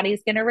how my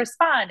body's going to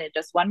respond, and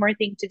just one more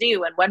thing to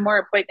do and one more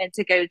appointment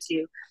to go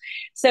to.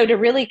 So to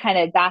really kind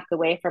of back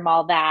away from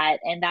all that.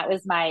 And that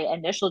was my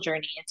initial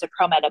journey into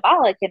pro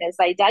metabolic. And as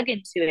I dug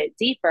into it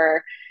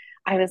deeper,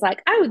 I was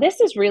like, oh, this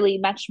is really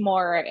much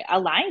more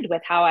aligned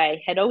with how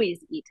I had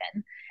always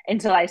eaten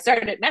until I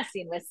started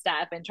messing with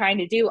stuff and trying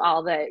to do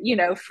all the,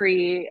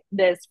 free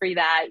this, free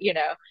that,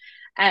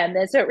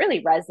 and so it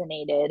really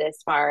resonated as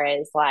far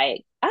as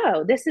like,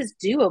 oh, this is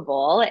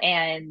doable.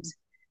 And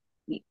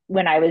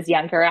when I was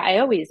younger, I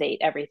always ate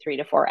every 3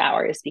 to 4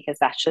 hours because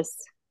that's just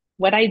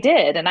what I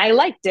did. And I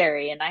liked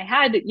dairy and I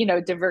had,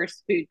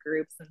 diverse food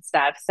groups and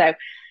stuff. So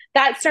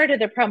that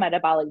started the pro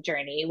metabolic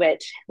journey,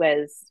 which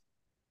was,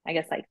 I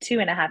guess, like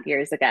 2.5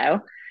 years ago,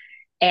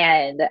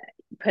 and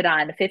put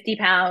on 50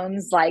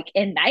 pounds like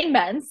in 9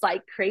 months,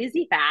 like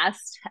crazy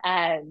fast,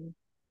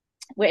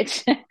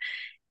 which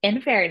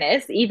in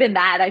fairness, even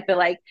that, I feel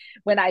like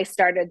when I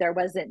started, there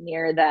wasn't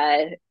near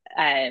the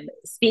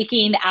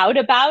speaking out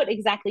about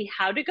exactly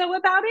how to go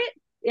about it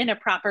in a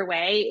proper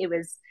way. It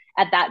was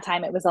at that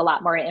time, it was a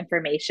lot more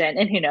information.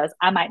 And who knows,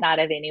 I might not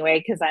have anyway,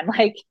 because I'm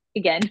like,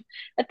 again,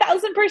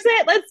 1,000%,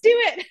 let's do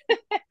it.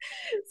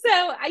 So,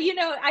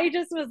 I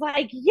just was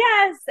like,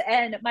 yes.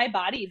 And my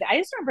body, I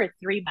just remember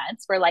 3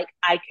 months where like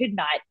I could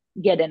not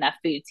get enough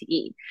food to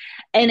eat.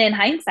 And in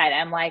hindsight,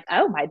 I'm like,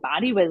 oh, my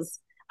body was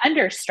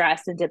under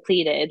stressed and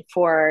depleted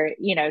for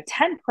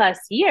 10 plus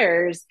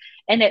years,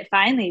 and it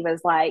finally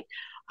was like,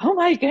 oh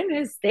my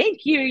goodness, thank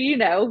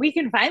you, we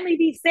can finally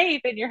be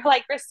safe, and you're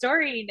like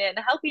restoring and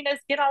helping us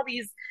get all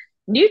these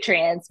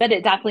nutrients. But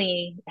it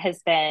definitely has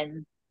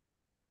been,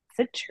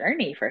 it's a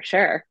journey for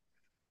sure.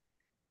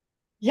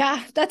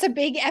 Yeah, that's a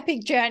big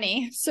epic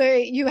journey. So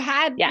you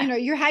had, Yeah.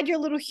 you had your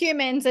little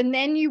humans, and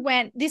then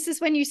this is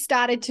when you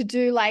started to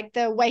do like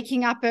the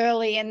waking up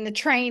early and the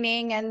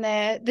training and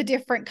the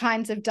different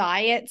kinds of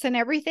diets and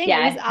everything. It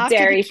was Yeah, after the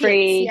dairy kids,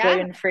 free, yeah?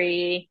 gluten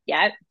free.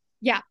 Yep.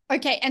 Yeah.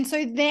 Okay. And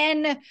so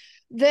then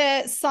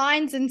the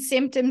signs and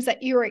symptoms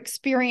that you were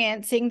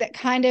experiencing that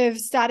kind of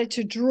started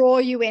to draw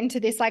you into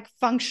this like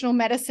functional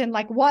medicine,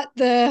 like what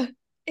the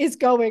is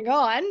going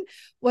on,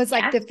 was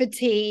like Yeah. the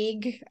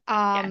fatigue.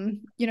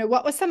 Yeah.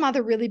 What were some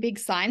other really big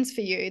signs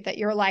for you that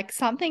you're like,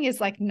 something is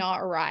like not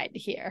right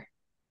here?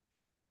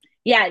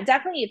 Yeah,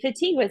 definitely.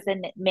 Fatigue was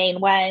the main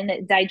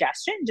one.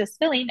 Digestion, just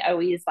feeling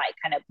always like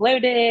kind of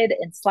bloated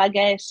and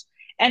sluggish.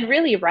 And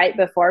really, right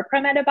before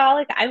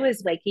pro-metabolic, I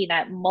was waking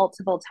up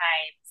multiple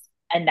times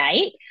a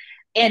night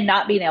and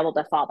not being able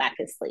to fall back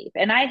asleep.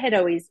 And I had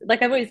always,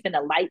 like, I've always been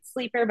a light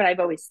sleeper, but I've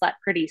always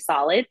slept pretty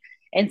solid.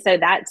 And so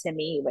that to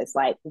me was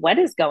like, what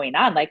is going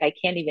on? Like, I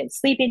can't even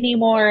sleep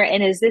anymore.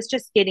 And is this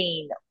just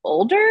getting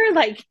older?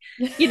 Like,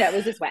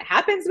 is this what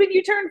happens when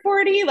you turn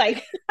 40?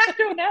 Like, I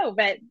don't know,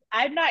 but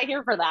I'm not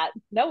here for that.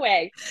 No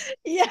way.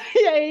 Yeah.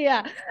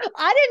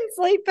 I didn't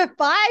sleep for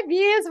 5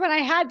 years when I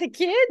had the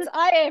kids.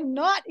 I am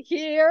not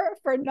here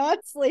for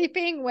not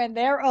sleeping when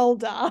they're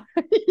older.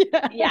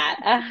 Yeah.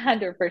 Yeah,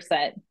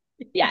 100%.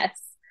 Yes.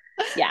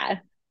 Yeah.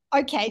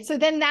 Okay, so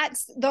then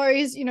that's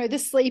those, the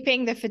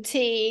sleeping, the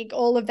fatigue,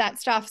 all of that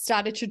stuff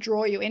started to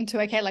draw you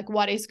into, okay, like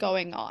what is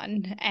going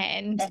on?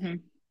 And Mm-hmm.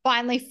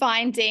 finally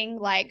finding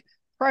like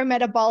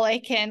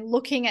pro-metabolic and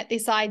looking at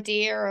this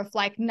idea of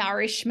like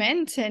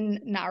nourishment and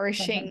Mm-hmm.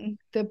 nourishing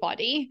the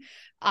body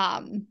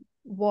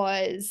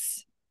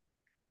was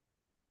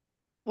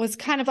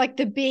kind of like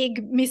the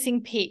big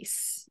missing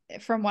piece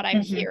from what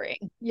I'm Mm-hmm.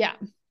 hearing. Yeah.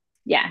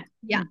 Yeah.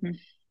 Yeah.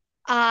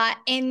 Mm-hmm.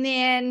 And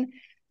then,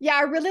 yeah,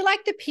 I really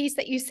like the piece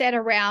that you said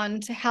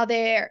around how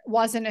there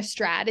wasn't a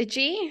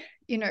strategy,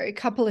 a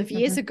couple of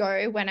years Mm-hmm.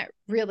 ago when it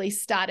really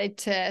started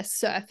to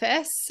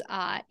surface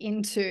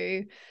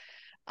into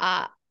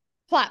uh,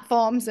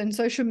 platforms and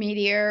social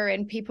media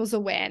and people's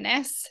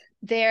awareness.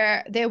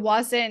 There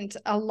wasn't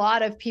a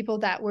lot of people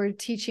that were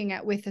teaching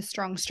it with a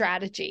strong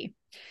strategy.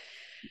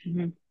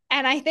 Mm-hmm.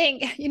 And I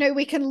think,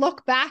 we can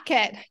look back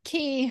at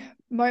key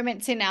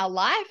moments in our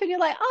life and you're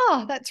like,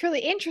 oh, that's really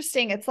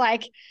interesting. It's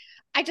like,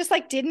 I just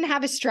like didn't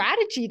have a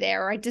strategy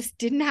there. Or I just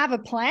didn't have a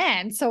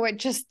plan. So it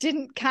just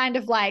didn't kind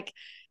of like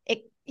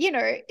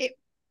it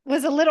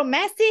was a little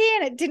messy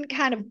and it didn't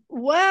kind of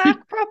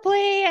work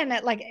properly. And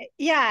it like,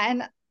 yeah.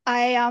 And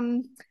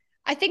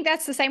I think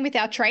that's the same with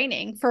our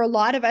training. For a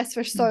lot of us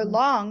for so Mm-hmm.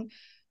 long,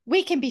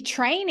 we can be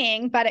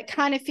training, but it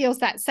kind of feels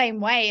that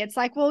same way. It's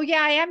like, well,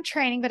 yeah, I am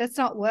training, but it's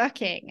not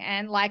working.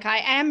 And like I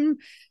am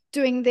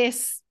doing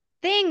this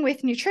thing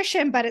with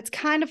nutrition, but it's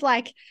kind of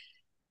like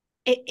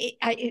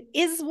it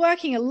is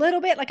working a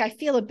little bit. Like I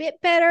feel a bit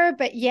better,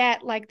 but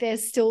yet like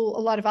there's still a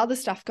lot of other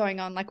stuff going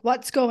on. Like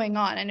what's going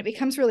on? And it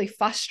becomes really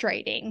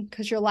frustrating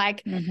because you're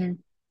like Mm-hmm.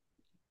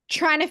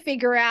 trying to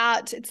figure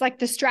out. It's like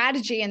the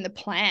strategy and the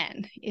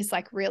plan is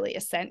like really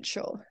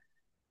essential.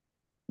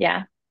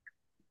 Yeah.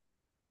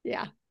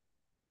 Yeah.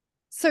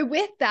 So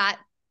with that,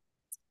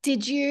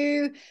 did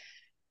you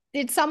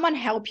did someone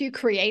help you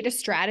create a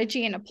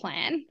strategy and a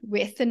plan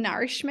with the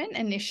nourishment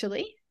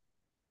initially?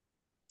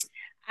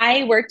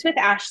 I worked with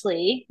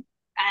Ashley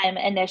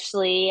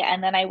initially,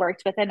 and then I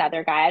worked with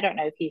another guy. I don't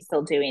know if he's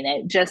still doing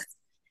it, just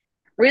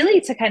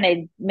really to kind of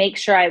make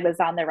sure I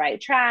was on the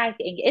right track.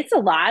 And it's a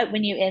lot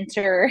when you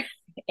enter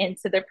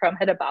into the pro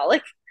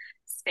metabolic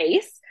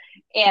space.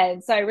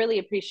 And so I really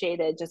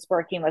appreciated just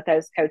working with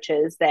those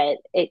coaches that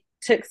it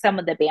took some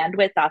of the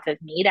bandwidth off of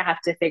me to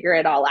have to figure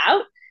it all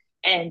out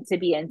and to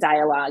be in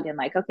dialogue and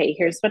like, okay,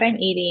 here's what I'm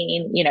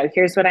eating,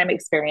 here's what I'm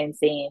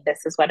experiencing,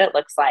 this is what it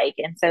looks like.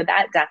 And so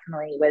that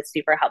definitely was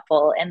super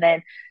helpful. And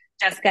then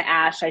Jessica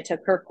Ash, I took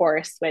her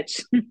course,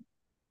 which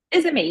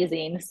is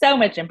amazing. So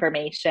much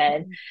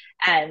information.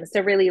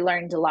 So really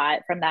learned a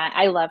lot from that.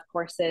 I love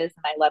courses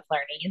and I love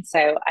learning.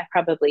 So I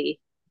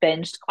probably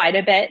binged quite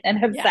a bit and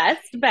Yeah.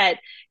 obsessed, but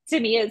to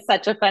me, it's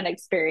such a fun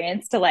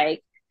experience to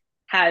like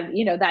have,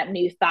 that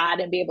new thought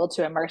and be able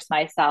to immerse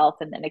myself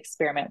and then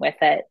experiment with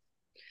it.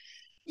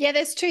 Yeah,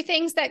 there's two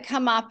things that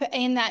come up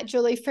in that,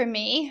 Julie, for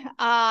me.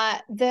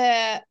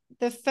 The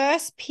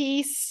first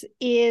piece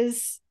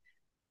is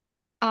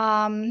no,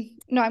 I'm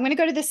going to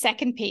go to the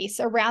second piece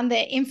around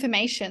the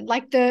information,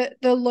 like the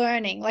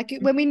learning. Like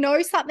when we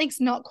know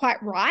something's not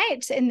quite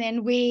right, and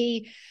then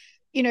we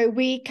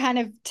kind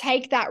of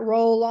take that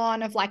role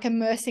on of like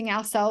immersing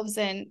ourselves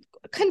in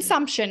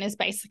consumption is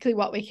basically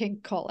what we can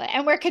call it.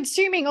 And we're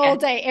consuming all Yeah.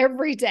 day,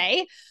 every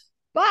day.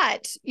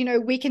 But,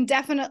 we can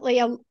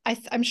definitely,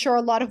 I'm sure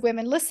a lot of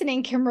women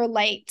listening can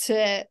relate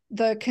to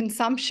the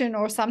consumption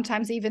or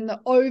sometimes even the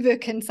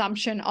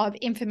overconsumption of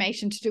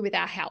information to do with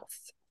our health,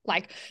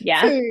 like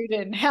Yeah. food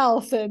and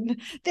health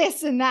and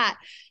this and that.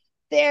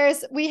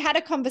 We had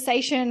a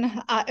conversation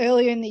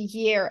earlier in the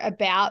year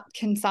about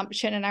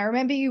consumption, and I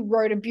remember you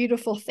wrote a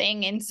beautiful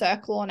thing in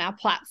Circle on our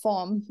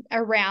platform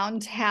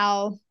around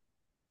how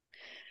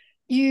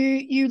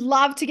you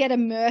love to get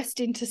immersed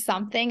into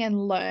something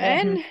and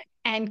learn Mm-hmm.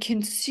 and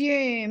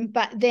consume,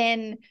 but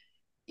then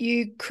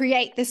you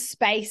create the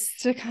space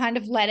to kind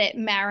of let it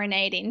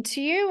marinate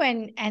into you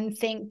and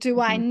think,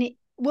 Mm-hmm.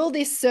 will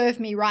this serve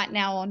me right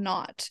now or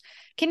not?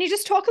 Can you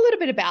just talk a little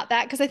bit about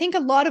that? Because I think a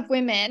lot of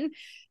women,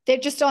 they're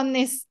just on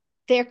this,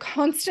 they're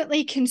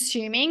constantly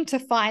consuming to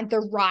find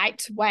the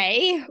right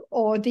way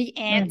or the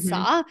Mm-hmm.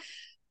 answer,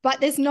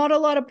 but there's not a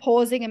lot of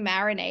pausing and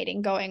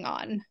marinating going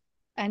on.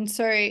 And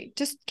so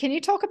just can you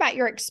talk about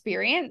your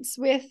experience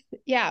with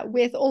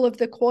all of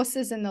the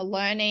courses and the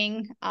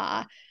learning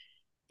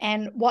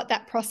and what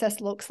that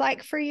process looks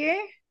like for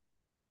you?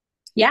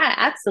 Yeah,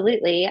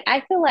 absolutely.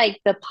 I feel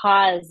like the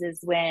pause is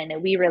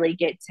when we really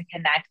get to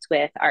connect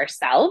with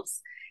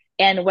ourselves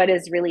and what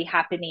is really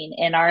happening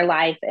in our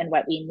life and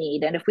what we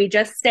need. And if we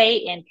just stay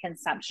in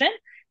consumption,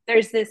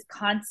 there's this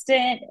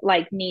constant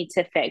like need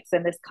to fix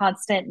and this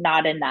constant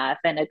not enough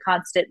and a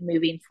constant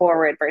moving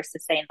forward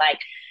versus saying like,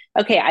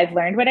 okay, I've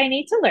learned what I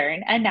need to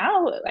learn. And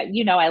now,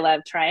 I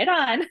love try it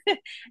on.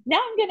 Now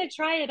I'm going to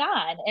try it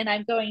on and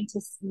I'm going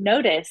to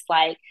notice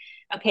like,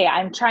 okay,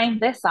 I'm trying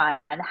this on.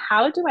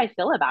 How do I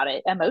feel about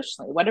it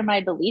emotionally? What are my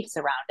beliefs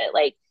around it?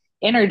 Like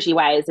energy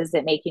wise, is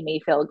it making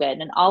me feel good?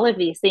 And all of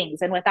these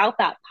things. And without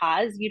that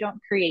pause, you don't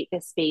create the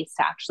space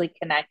to actually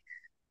connect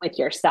with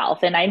yourself.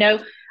 And I know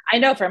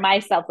for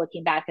myself,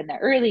 looking back in the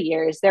early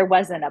years, there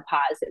wasn't a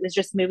pause. It was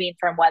just moving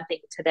from one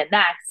thing to the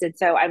next. And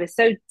so I was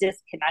so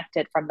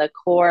disconnected from the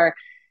core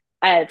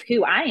of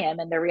who I am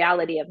and the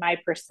reality of my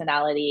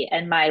personality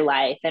and my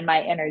life and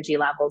my energy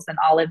levels and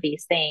all of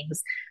these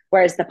things.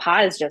 Whereas the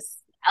pause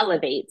just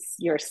elevates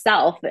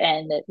yourself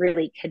and it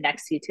really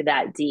connects you to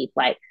that deep,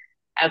 like,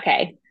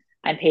 okay,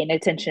 I'm paying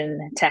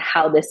attention to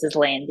how this is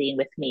landing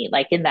with me,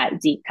 like in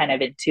that deep kind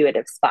of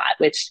intuitive spot,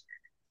 which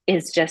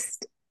is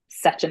just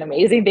such an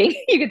amazing thing.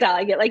 You can tell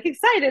I get like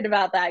excited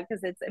about that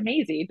because it's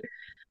amazing.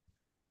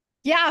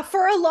 Yeah,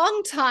 for a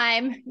long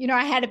time,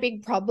 I had a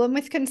big problem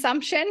with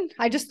consumption.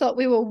 I just thought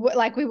we were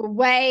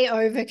way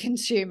over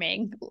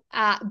consuming.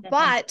 Mm-hmm.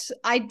 But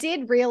I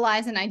did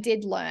realize and I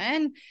did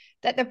learn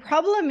that the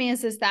problem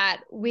is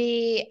that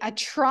we are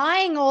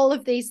trying all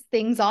of these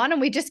things on and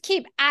we just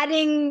keep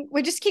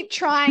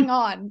trying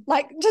on.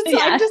 I'm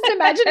Yeah. just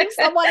imagining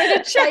someone in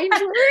a change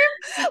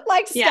room,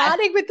 like Yeah.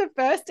 starting with the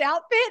first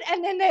outfit,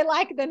 and then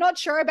they're not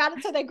sure about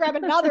it, so they grab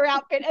another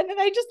outfit, and then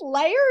they just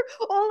layer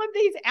all of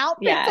these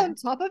outfits Yeah. on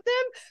top of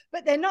them,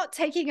 but they're not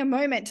taking a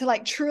moment to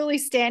like truly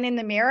stand in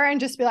the mirror and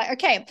just be like,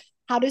 okay,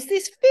 how does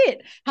this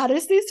fit? How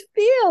does this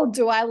feel?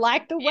 Do I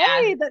like the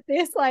Yeah. way that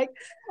this like,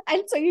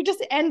 and so you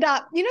just end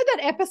up, that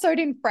episode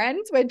in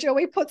Friends where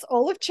Joey puts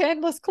all of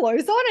Chandler's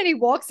clothes on and he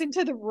walks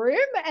into the room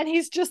and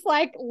he's just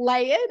like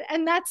layered.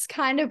 And that's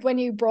kind of when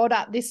you brought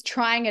up this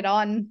trying it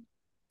on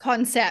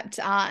concept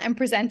and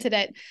presented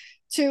it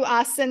to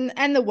us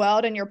and the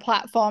world and your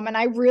platform. And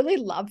I really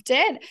loved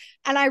it.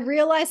 And I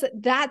realized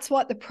that that's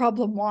what the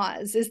problem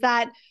was, is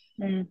that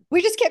Mm.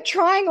 we just kept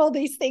trying all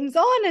these things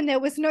on and there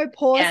was no Yeah.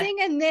 pausing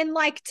and then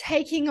like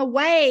taking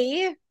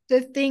away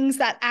the things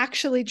that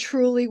actually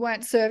truly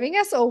weren't serving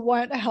us or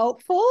weren't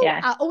helpful,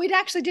 Yeah. or we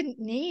actually didn't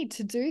need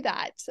to do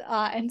that.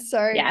 And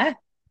so Yeah.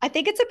 I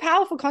think it's a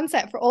powerful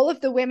concept for all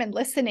of the women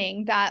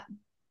listening that,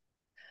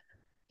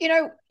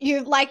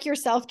 you like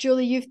yourself,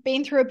 Julie, you've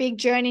been through a big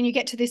journey and you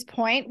get to this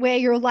point where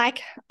you're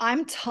like,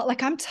 I'm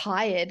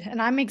tired and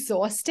I'm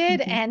exhausted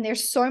Mm-hmm. and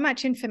there's so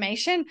much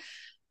information.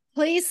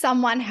 Please,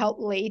 someone help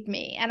lead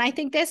me. And I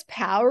think there's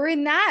power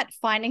in that,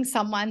 finding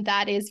someone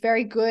that is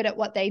very good at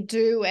what they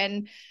do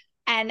and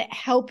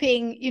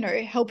helping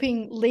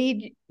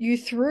lead you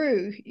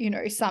through,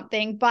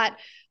 something. But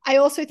I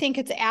also think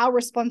it's our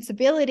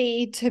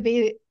responsibility to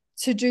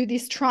do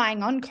this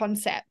trying on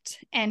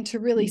concept and to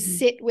really Mm-hmm.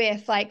 sit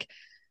with like,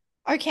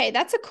 okay,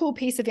 that's a cool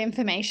piece of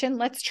information.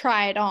 Let's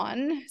try it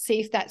on, see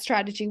if that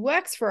strategy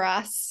works for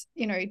us.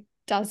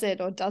 Does it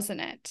or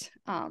doesn't it?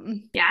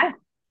 Yeah.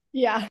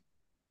 Yeah.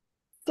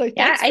 So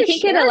Yeah. thanks I for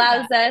think it sharing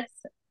allows that. us,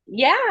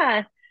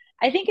 yeah,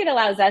 I think it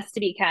allows us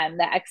to become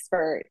the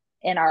expert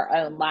in our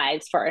own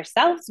lives for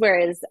ourselves.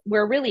 Whereas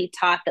we're really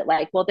taught that,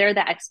 like, well, they're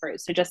the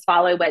experts, so just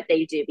follow what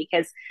they do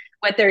because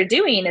what they're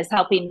doing is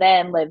helping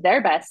them live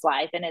their best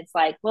life. And it's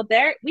like, well,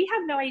 we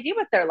have no idea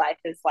what their life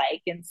is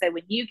like. And so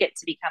when you get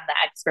to become the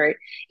expert,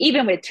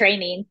 even with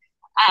training,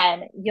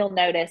 you'll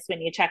notice when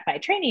you check my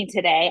training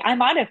today, I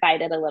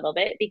modified it a little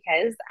bit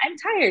because I'm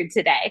tired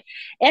today.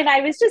 And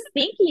I was just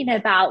thinking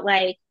about,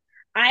 like,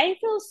 I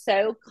feel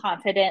so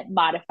confident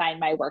modifying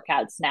my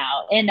workouts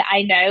now. And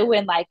I know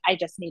when, like, I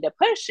just need a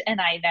push,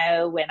 and I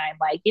know when I'm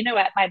like, you know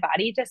what, my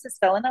body just is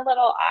feeling a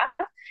little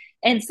off.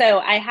 And so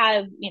I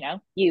have,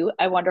 you,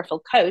 a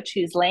wonderful coach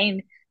who's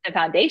laying the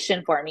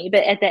foundation for me.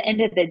 But at the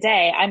end of the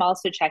day, I'm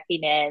also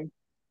checking in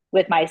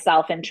with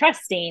myself and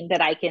trusting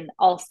that I can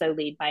also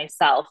lead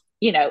myself,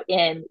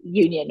 in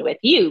union with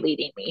you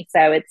leading me.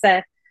 So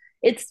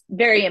it's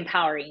very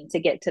empowering to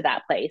get to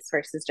that place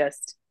versus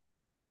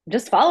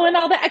just following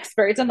all the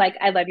experts. And, like,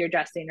 I love your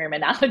dressing room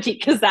analogy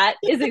because that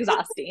is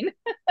exhausting.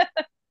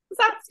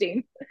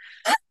 Exhausting.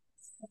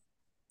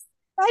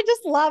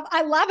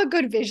 I love a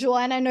good visual,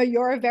 and I know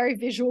you're a very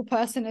visual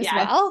person as Yes.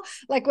 well.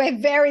 Like, we're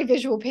very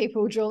visual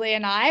people, Julie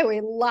and I.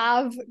 We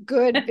love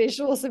good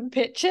visuals and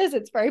pictures.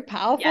 It's very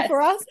powerful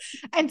for us.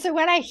 And so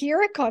when I hear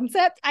a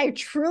concept, I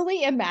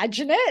truly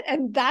imagine it.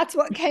 And that's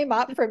what came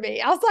up for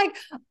me. I was like,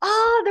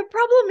 the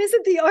problem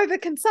isn't the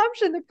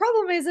overconsumption. The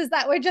problem is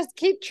that we just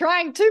keep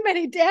trying too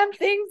many damn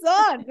things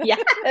on.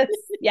 Yes.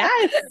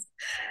 Yes.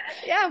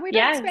 Yeah, we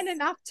don't spend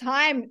enough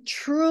time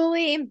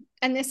truly,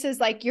 and this is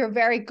like, you're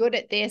very good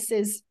at this,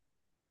 is,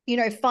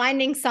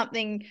 finding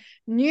something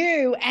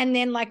new and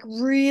then, like,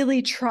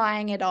 really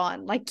trying it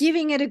on, like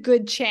giving it a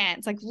good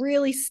chance, like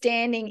really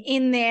standing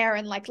in there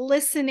and, like,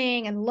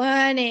 listening and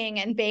learning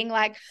and being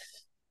like,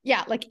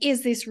 yeah, like,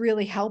 is this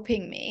really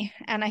helping me?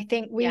 And I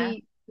think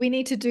we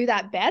need to do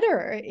that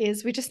better.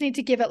 Is we just need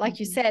to give it, like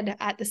you said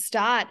at the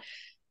start,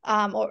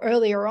 or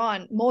earlier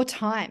on, more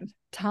time.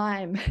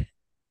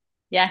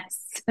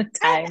 Yes.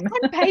 Time.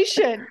 And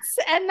patience.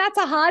 And that's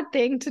a hard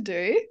thing to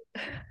do.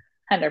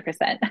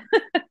 100%.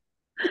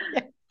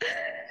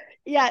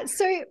 Yeah.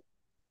 So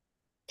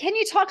can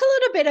you talk a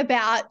little bit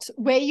about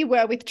where you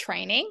were with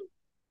training,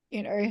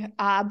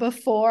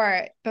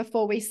 before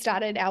we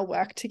started our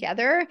work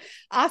together?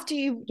 After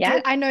you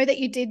did, I know that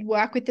you did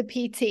work with the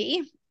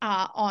PT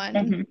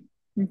on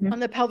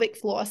the pelvic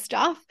floor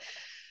stuff.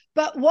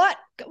 But what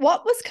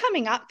was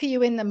coming up for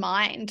you in the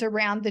mind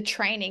around the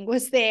training?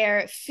 Was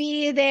there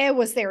fear there?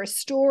 Was there a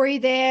story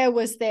there?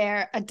 Was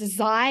there a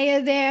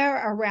desire there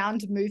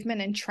around movement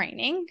and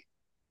training?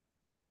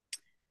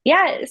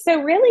 Yeah.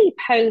 So really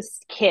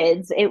post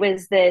kids, it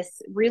was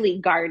this really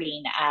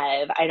guarding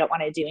of, I don't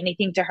want to do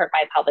anything to hurt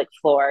my pelvic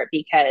floor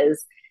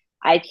because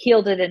I've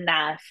healed it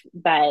enough,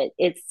 but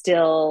it's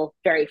still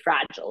very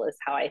fragile is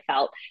how I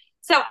felt.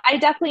 So I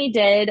definitely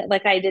did,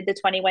 like, I did the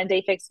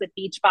 21-day fix with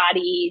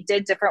Beachbody,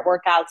 did different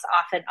workouts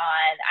off and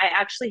on. I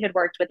actually had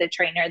worked with a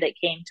trainer that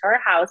came to our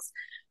house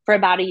for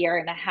about a year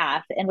and a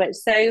half. And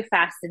what's so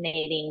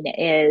fascinating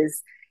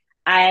is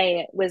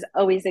I was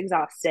always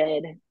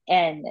exhausted,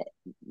 and,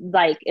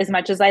 like, as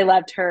much as I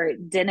loved her,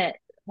 didn't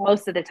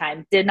most of the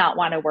time did not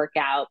want to work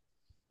out.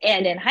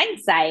 And in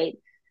hindsight,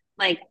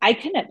 like, I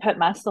couldn't put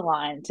muscle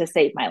on to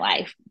save my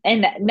life.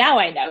 And now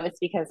I know it's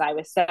because I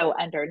was so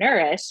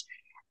undernourished.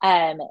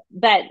 But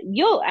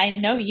I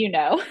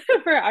know,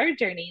 for our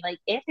journey, like,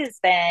 it has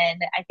been,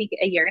 I think,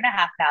 a year and a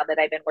half now that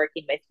I've been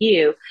working with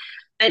you.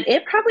 But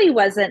it probably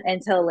wasn't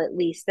until at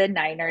least the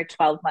 9 or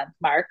 12 month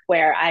mark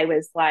where I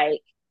was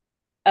like,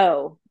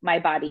 oh, my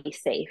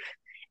body's safe.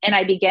 And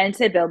I began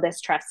to build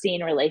this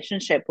trusting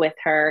relationship with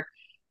her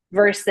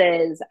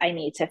versus I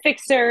need to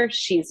fix her.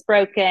 She's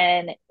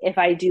broken. If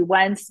I do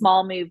one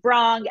small move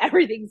wrong,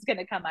 everything's going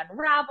to come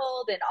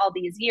unraveled. And all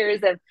these years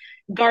of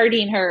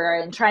guarding her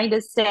and trying to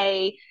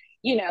stay,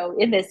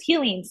 in this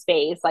healing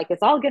space, like,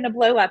 it's all going to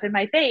blow up in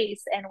my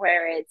face. And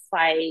where it's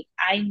like,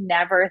 I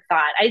never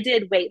thought, I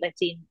did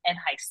weightlifting in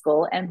high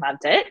school and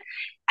loved it.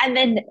 And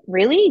then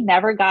really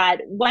never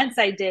once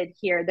I did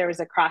hear there was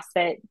a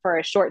CrossFit for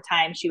a short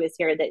time. She was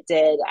here that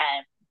did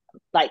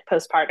like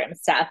postpartum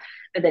stuff,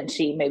 but then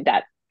she moved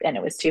up and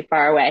it was too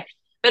far away.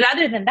 But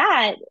other than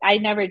that, I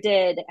never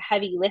did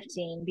heavy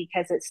lifting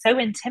because it's so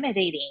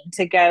intimidating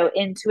to go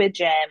into a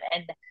gym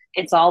and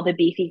it's all the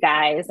beefy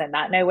guys and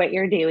not know what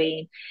you're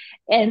doing.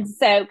 And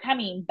so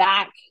coming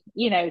back,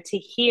 to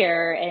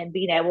here and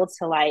being able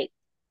to, like,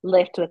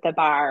 lift with the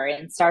bar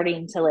and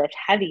starting to lift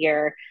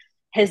heavier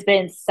has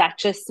been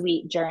such a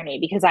sweet journey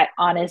because I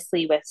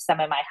honestly, with some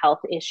of my health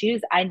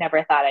issues, I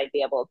never thought I'd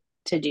be able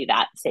to do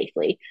that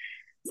safely.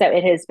 So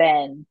it has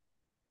been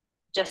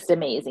just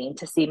amazing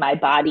to see my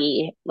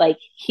body, like,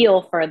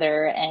 heal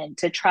further and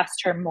to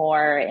trust her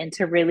more and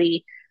to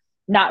really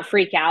not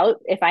freak out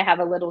if I have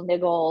a little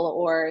niggle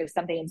or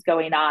something's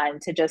going on,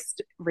 to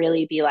just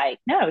really be like,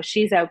 no,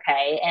 she's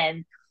okay.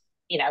 And,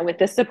 with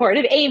the support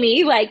of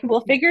Amy, like,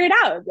 we'll figure it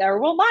out or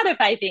we'll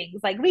modify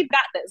things. Like, we've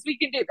got this, we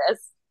can do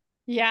this.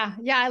 Yeah.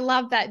 I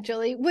love that,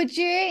 Julie. Would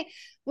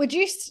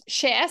you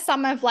share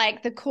some of,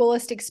 like, the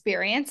coolest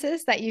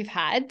experiences that you've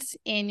had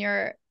in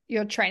your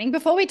your training.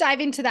 Before we dive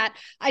into that,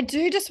 I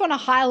do just want to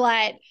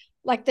highlight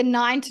like the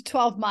 9 to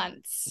 12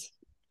 months.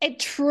 It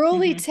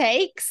truly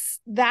takes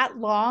that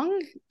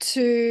long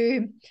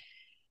to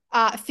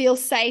feel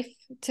safe,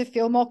 to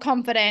feel more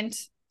confident,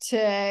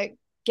 to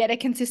get a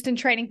consistent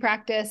training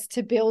practice,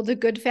 to build a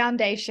good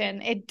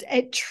foundation.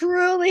 It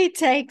truly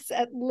takes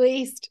at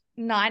least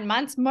 9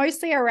 months,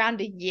 mostly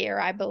around a year,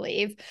 I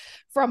believe,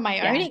 from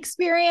my own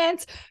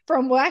experience,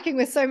 from working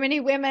with so many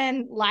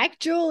women like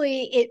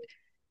Julie. It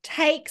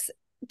takes,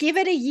 give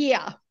it a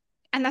year.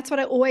 And that's what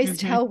I always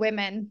tell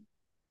women.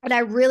 And I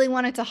really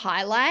wanted to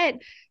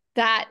highlight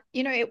that,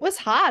 you know, it was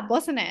hard,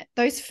 wasn't it?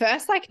 Those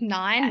first like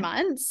 9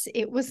 months,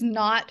 it was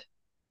not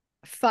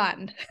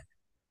fun.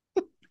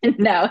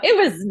 No, it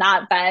was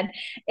not fun.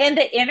 And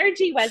the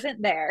energy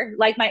wasn't there.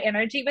 Like my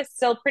energy was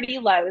still pretty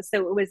low.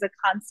 So it was a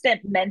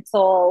constant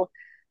mental,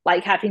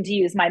 like having to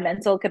use my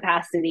mental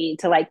capacity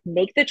to like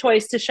make the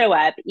choice to show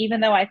up, even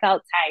though I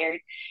felt tired.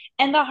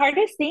 And the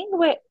hardest thing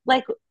was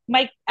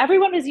like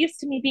everyone was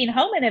used to me being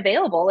home and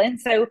available. And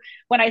so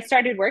when I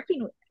started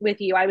working with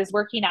you, I was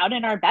working out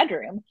in our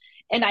bedroom.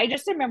 And I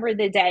just remember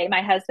the day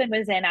my husband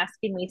was in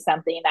asking me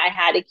something. I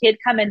had a kid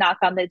come and knock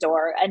on the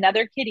door.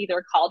 Another kid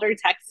either called or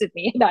texted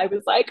me. And I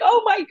was like,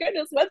 oh my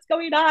goodness, what's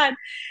going on?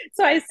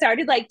 So I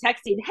started like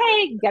texting,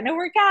 hey, gonna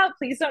work out.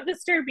 Please don't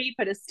disturb me.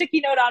 Put a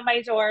sticky note on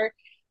my door.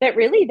 But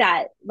really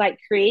that like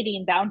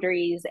creating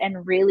boundaries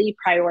and really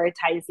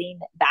prioritizing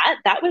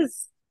that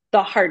was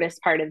the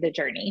hardest part of the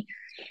journey.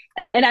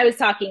 And I was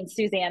talking,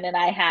 Suzanne and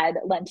I had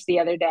lunch the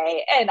other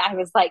day, and I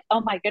was like,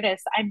 oh my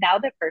goodness, I'm now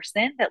the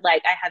person that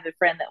like, I have a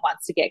friend that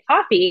wants to get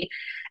coffee.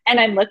 And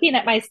I'm looking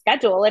at my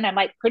schedule and I'm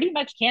like, pretty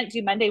much can't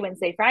do Monday,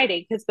 Wednesday,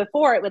 Friday. Cause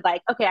before it would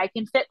like, okay, I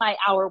can fit my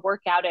hour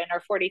workout in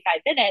or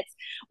 45 minutes.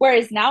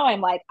 Whereas now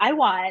I'm like, I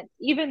want,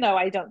 even though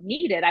I don't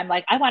need it, I'm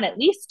like, I want at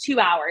least 2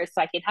 hours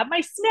so I can have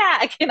my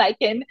snack and I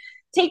can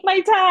take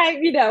my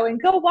time, you know,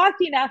 and go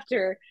walking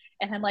after.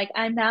 And I'm like,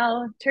 I'm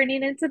now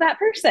turning into that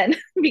person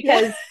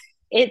because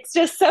it's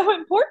just so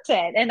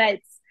important. And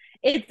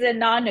it's a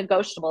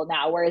non-negotiable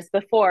now. Whereas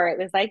before it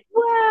was like,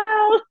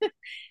 well,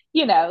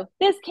 you know,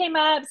 this came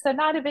up, so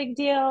not a big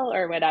deal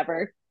or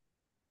whatever.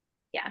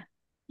 Yeah.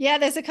 Yeah,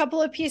 there's a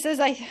couple of pieces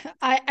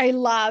I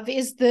love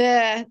is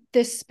the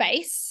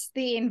space,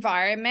 the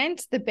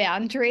environment, the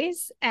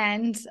boundaries.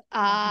 And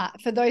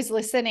for those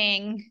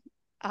listening,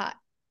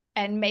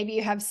 and maybe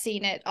you have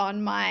seen it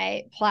on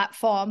my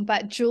platform,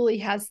 but Julie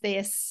has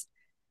this,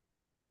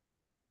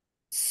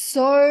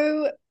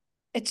 so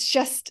it's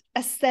just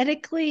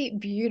aesthetically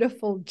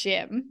beautiful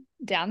gym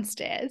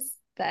downstairs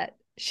that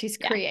she's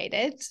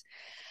created.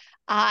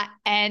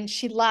 And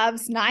she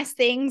loves nice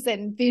things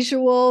and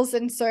visuals.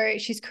 And so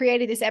she's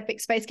created this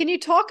epic space. Can you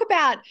talk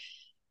about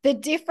the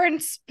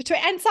difference between,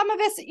 and some of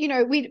us, you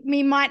know,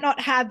 we might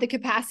not have the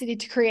capacity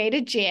to create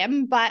a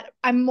gym, but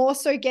I'm more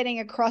so getting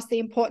across the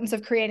importance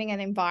of creating an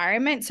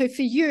environment. So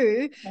for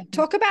you,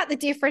 talk about the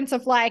difference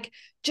of like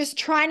just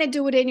trying to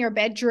do it in your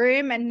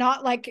bedroom and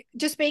not like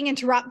just being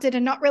interrupted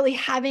and not really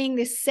having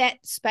this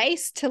set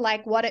space to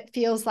like what it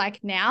feels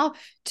like now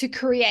to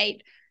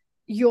create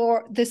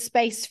the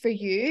space for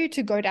you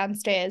to go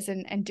downstairs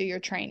and do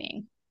your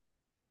training.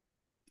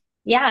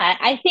 Yeah,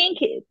 I think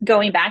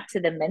going back to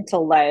the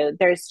mental load,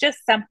 there's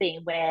just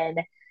something when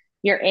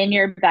you're in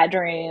your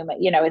bedroom,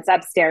 you know, it's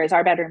upstairs.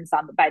 Our bedroom's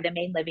by the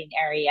main living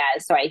area.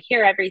 So I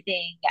hear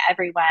everything,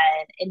 everyone,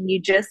 and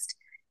you just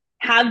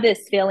have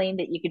this feeling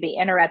that you could be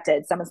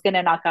interrupted. Someone's going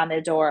to knock on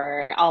the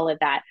door, all of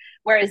that.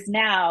 Whereas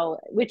now,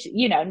 which,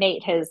 you know,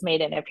 Nate has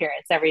made an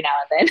appearance every now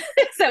and then.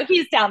 So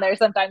he's down there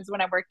sometimes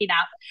when I'm working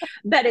out,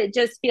 but it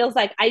just feels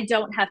like I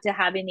don't have to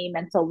have any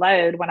mental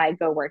load when I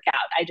go work out.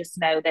 I just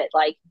know that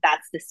like,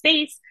 that's the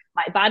space.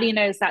 My body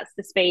knows that's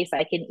the space.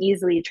 I can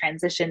easily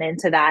transition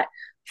into that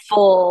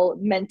full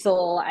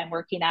mental, I'm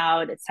working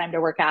out, it's time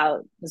to work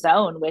out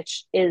zone,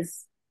 which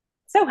is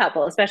so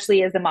helpful,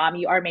 especially as a mom.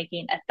 You are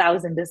making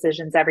 1,000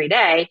 decisions every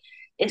day.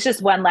 It's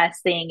just one less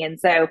thing. And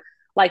so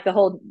like the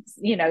whole,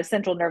 you know,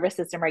 central nervous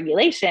system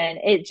regulation,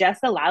 it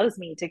just allows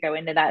me to go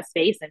into that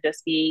space and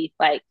just be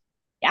like,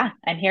 yeah,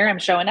 I'm here, I'm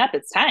showing up,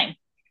 it's time.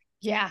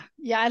 Yeah.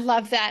 Yeah. I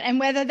love that. And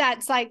whether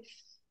that's like,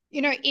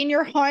 you know, in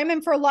your home,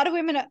 and for a lot of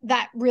women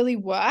that really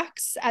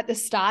works at the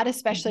start,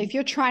 especially if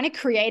you're trying to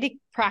create a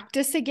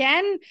practice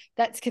again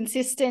that's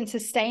consistent,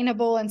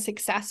 sustainable, and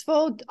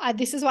successful.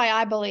 This is why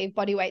I believe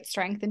body weight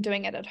strength and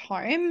doing it at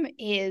home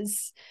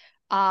is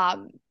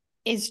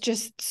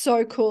just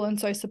so cool and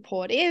so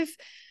supportive.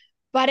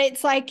 But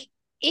it's like,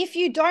 if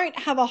you don't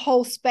have a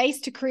whole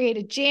space to create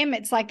a gym,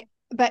 it's like,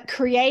 but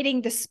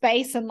creating the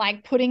space and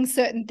like putting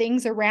certain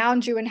things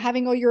around you and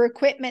having all your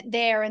equipment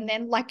there. And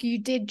then like you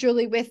did,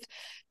 Julie, with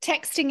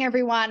texting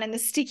everyone and the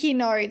sticky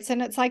notes.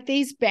 And it's like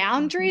these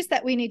boundaries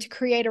that we need to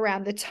create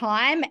around the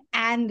time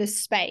and the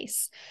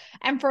space.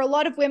 And for a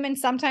lot of women,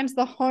 sometimes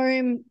the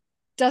home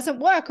doesn't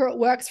work, or it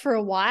works for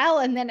a while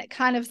and then it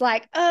kind of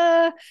like,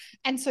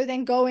 and so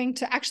then going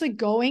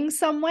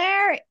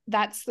somewhere,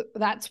 that's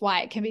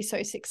why it can be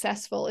so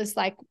successful, is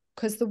like,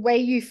 because the way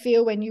you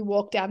feel when you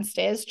walk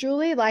downstairs,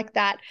 Julie, like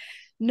that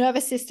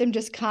nervous system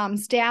just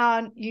calms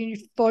down, you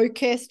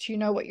focused, you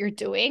know what you're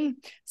doing.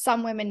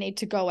 Some women need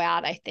to go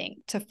out, I think,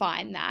 to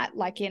find that,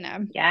 like in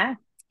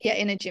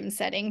a gym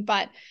setting.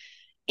 But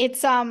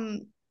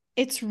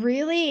it's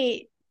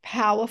really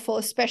powerful,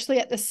 especially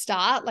at the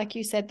start. Like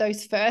you said,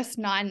 those first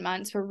 9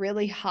 months were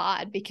really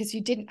hard because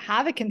you didn't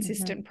have a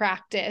consistent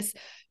practice.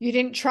 You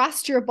didn't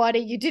trust your body.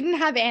 You didn't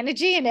have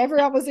energy, and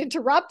everyone was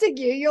interrupting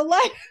you. You're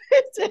like,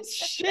 it's just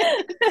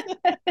shit.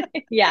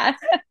 Yeah.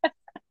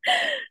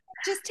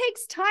 Just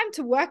takes time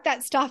to work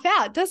that stuff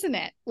out, doesn't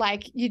it?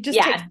 Like you just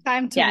takes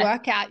time to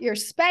work out your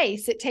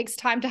space. It takes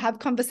time to have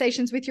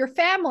conversations with your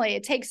family.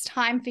 It takes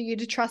time for you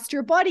to trust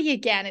your body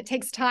again. It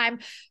takes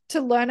time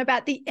to learn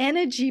about the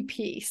energy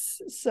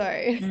piece.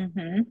 So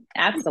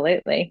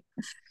absolutely.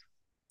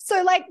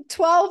 So like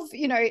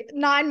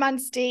 9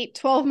 months deep,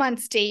 12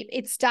 months deep,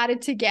 it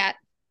started to get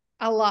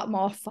a lot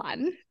more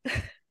fun.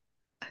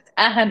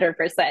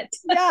 100%.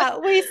 Yeah,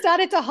 we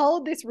started to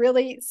hold this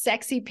really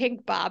sexy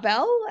pink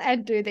barbell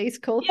and do these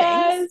cool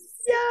things.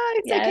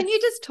 Yeah. So can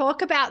you just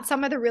talk about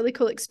some of the really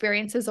cool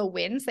experiences or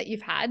wins that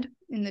you've had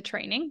in the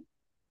training?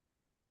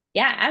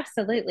 Yeah,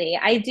 absolutely.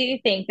 I do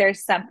think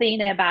there's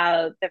something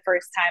about the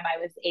first time I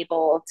was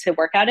able to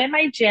work out in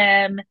my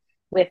gym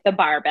with the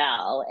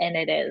barbell. And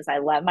I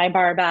love my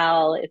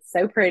barbell. It's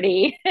so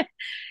pretty.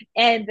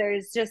 And there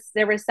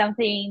was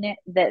something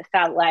that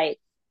felt like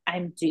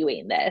I'm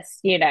doing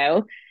this,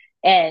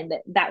 and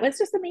that was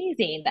just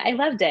amazing. I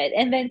loved it.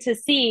 And then to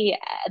see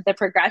the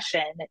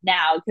progression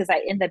now, because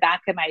in the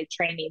back of my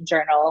training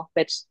journal,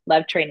 which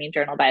love training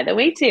journal, by the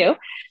way, too,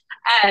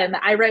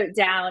 I wrote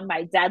down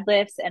my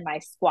deadlifts and my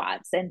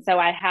squats. And so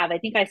I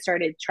think I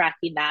started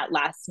tracking that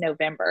last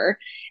November.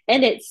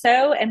 And it's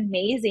so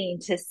amazing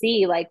to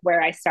see like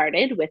where I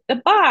started with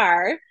the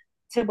bar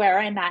to where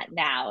I'm at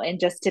now. And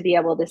just to be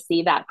able to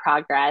see that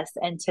progress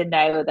and to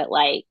know that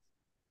like,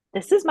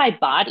 this is my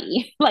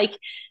body. Like,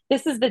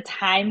 this is the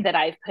time that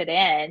I've put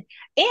in.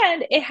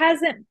 And it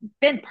hasn't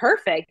been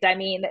perfect. I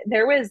mean,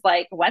 there was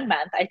like 1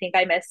 month, I think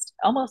I missed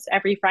almost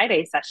every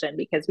Friday session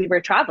because we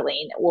were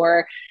traveling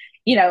or,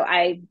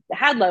 I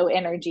had low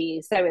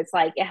energy. So it's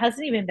like, it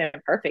hasn't even been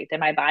perfect. And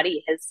my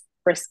body has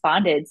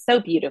responded so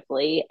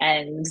beautifully.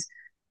 And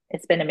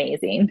it's been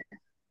amazing.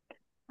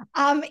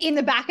 In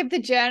the back of the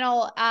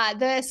journal,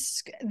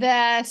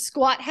 the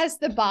squat has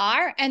the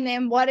bar. And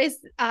then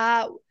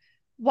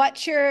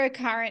what's your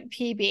current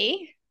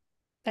PB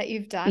that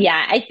you've done?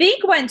 Yeah, I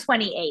think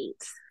 128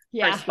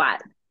 for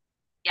squat.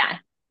 Yeah.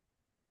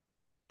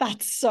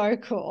 That's so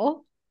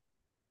cool.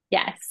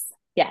 Yes.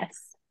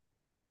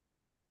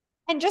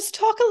 And just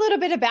talk a little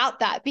bit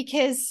about that,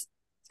 because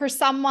for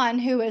someone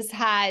who has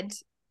had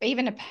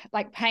even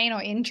like pain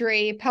or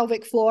injury,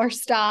 pelvic floor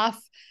stuff,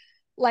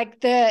 like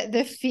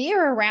the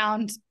fear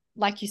around,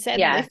 like you said,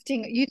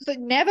 lifting, you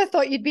never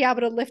thought you'd be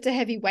able to lift a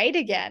heavy weight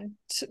again.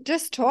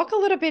 Just talk a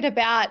little bit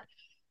about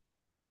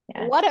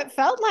what it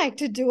felt like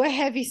to do a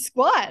heavy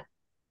squat.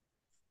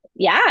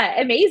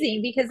 Yeah,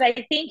 amazing. Because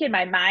I think in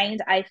my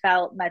mind, I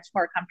felt much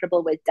more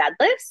comfortable with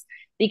deadlifts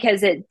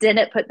because it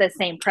didn't put the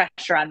same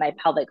pressure on my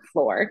pelvic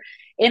floor.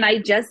 And I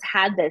just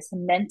had this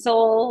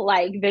mental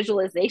like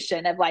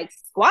visualization of like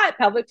squat,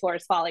 pelvic floor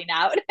is falling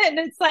out. And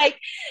it's like,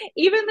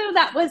 even though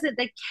that wasn't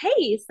the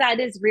case,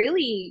 that is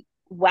really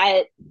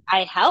what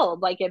I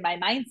held like in my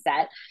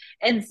mindset.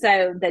 And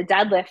so the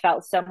deadlift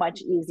felt so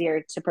much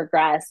easier to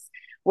progress.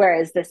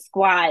 Whereas the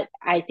squat,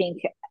 I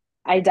think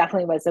I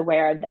definitely was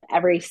aware of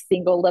every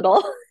single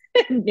little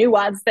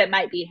nuance that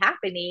might be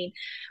happening.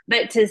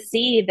 But to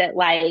see that,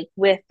 like,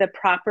 with the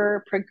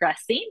proper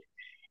progressing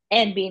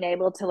and being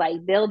able to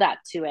like build up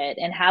to it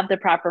and have the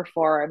proper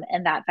form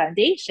and that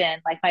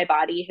foundation, like my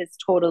body has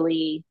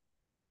totally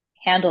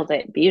handled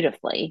it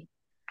beautifully,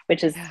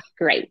 which is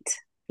great.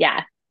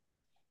 Yeah.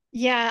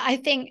 Yeah, I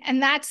think,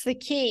 and that's the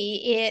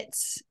key.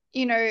 It's,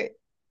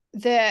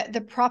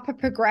 the proper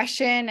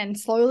progression and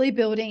slowly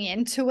building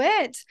into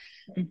it.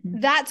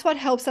 That's what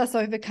helps us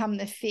overcome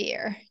the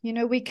fear.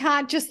 We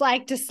can't just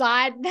like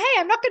decide, hey,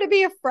 I'm not going to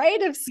be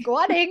afraid of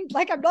squatting.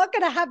 Like, I'm not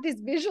going to have this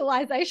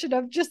visualization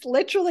of just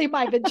literally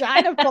my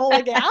vagina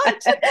falling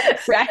out.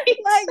 Right.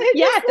 Like,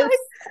 yes.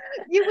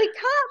 We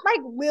can't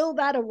like will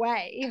that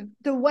away.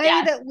 The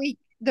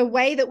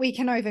way that we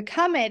can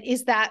overcome it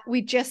is that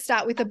we just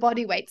start with a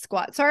body weight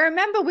squat. So I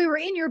remember we were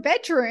in your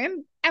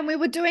bedroom and we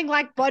were doing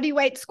like body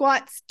weight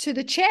squats to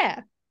the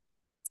chair,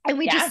 and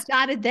we just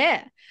started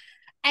there.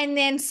 And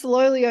then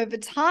slowly over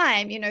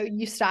time,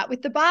 you start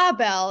with the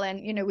barbell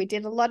and, we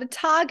did a lot of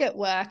target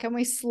work and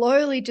we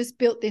slowly just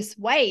built this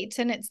weight.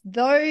 And it's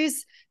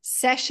those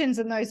sessions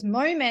and those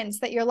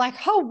moments that you're like,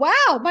 oh,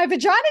 wow, my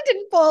vagina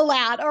didn't fall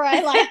out. Or I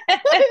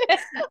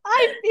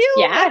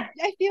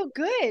feel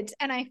good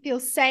and I feel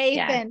safe.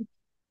 And,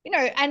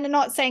 and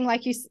not saying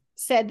like you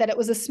said that it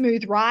was a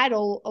smooth ride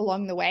all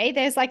along the way.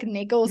 There's like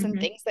niggles and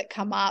things that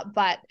come up.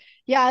 But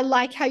yeah, I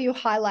like how you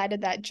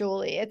highlighted that,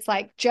 Julie. It's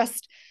like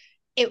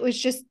it was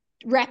just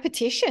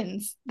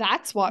repetitions.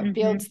 That's what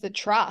builds the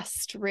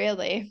trust,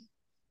 really.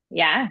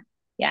 Yeah.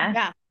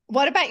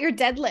 What about your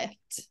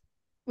deadlift?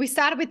 We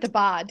started with the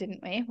bar,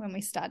 didn't we, when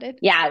we started?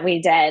 Yeah,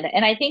 we did.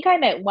 And I think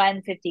I'm at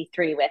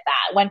 153 with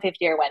that,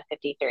 150 or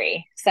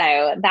 153.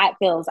 So that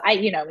feels,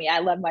 you know me, I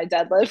love my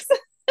deadlifts.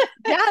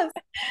 Yes.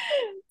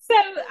 So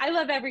I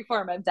love every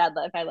form of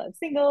deadlift. I love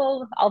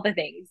single, all the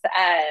things.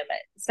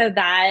 So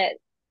that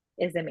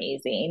is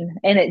amazing.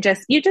 And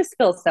you just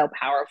feel so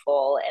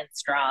powerful and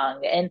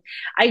strong. And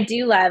I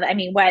do love, I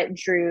mean, what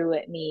drew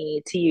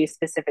me to you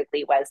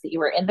specifically was that you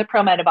were in the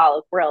pro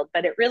metabolic world,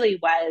 but it really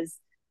was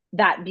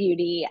that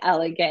beauty,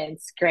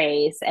 elegance,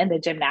 grace, and the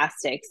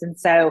gymnastics. And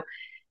so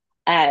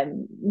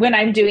when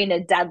I'm doing a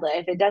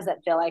deadlift, it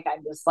doesn't feel like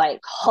I'm just like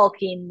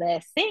hulking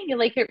this thing.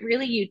 Like it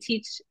really, you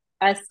teach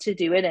us to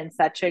do it in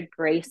such a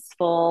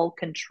graceful,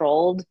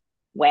 controlled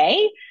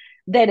way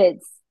that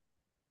it's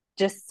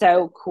just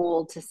so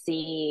cool to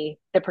see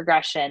the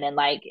progression. And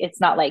like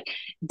it's not like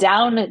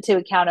down to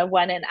a count of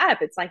one and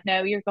up. It's like,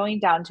 no, you're going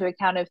down to a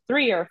count of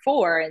three or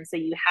four. And so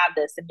you have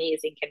this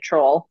amazing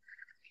control.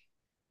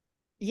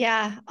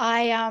 Yeah,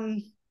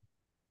 I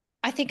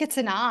think it's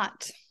an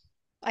art.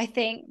 I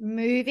think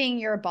moving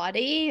your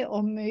body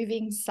or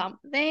moving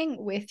something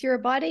with your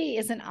body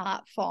is an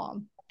art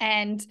form.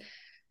 And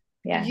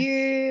Yeah.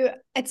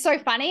 it's so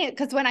funny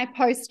because when I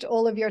post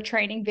all of your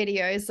training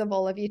videos of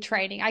all of your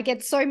training, I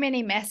get so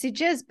many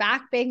messages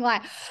back being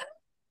like,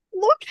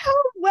 look how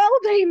well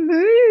they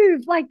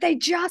move. Like they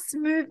just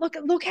move.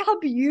 Look how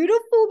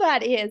beautiful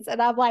that is.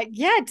 And I'm like,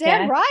 yeah,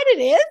 damn Yeah. right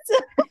it is.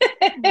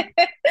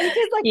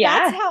 Because like that's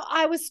Yeah. how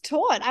I was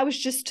taught. I was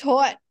just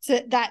taught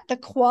that the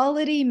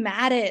quality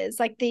matters,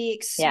 like the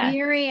Yeah.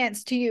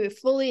 experience to you,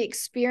 fully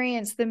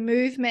experience the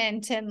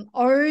movement and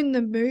own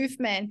the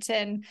movement.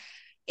 And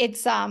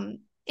it's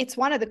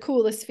one of the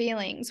coolest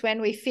feelings when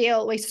we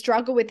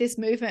struggle with this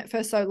movement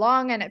for so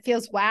long and it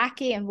feels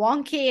wacky and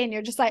wonky and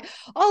you're just like,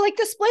 oh, like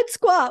the split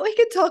squat, we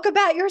could talk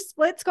about your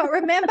split squat.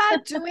 Remember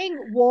doing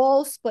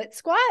wall split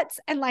squats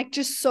and like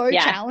just so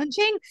Yeah.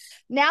 challenging.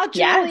 Now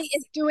Julie Yes.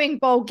 is doing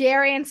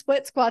Bulgarian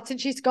split squats and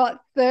she's got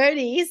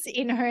 30s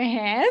in her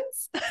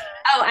hands.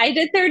 Oh, I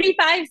did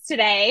 35s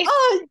today.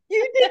 Oh,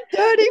 you did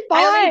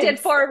I only did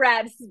 35s. 4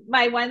 reps.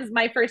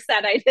 My first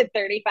set, I did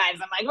 35s. I'm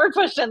like, we're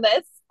pushing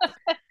this.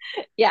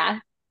 Yeah.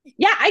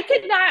 Yeah. I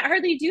could not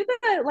hardly do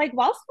the like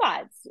wall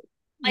squats,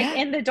 like Yeah.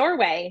 in the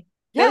doorway.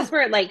 Yeah. Those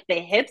were like the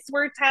hips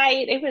were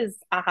tight. It was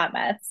a hot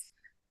mess.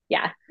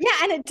 Yeah. Yeah,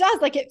 and it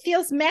does. Like it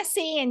feels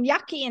messy and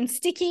yucky and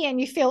sticky, and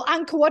you feel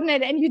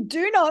uncoordinated, and you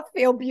do not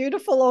feel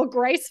beautiful or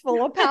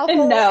graceful or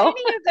powerful or No.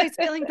 any of those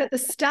feelings at the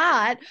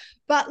start.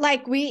 But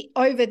like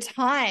over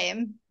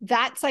time,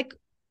 that's like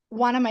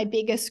one of my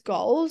biggest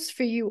goals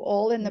for you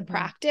all in the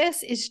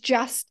practice is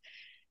just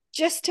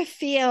to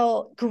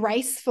feel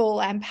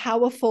graceful and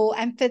powerful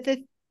and for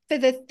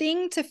the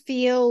thing to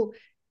feel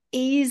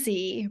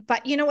easy.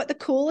 But you know what the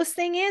coolest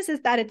thing is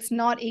that it's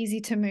not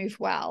easy to move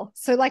well.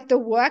 So like the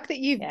work that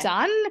you've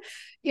done,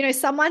 you know,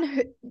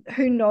 someone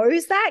who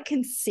knows that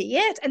can see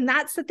it, and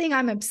that's the thing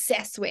I'm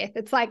obsessed with.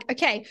 It's like,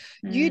 okay,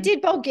 you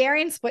did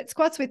Bulgarian split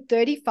squats with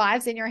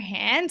 35s in your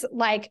hand,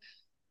 like,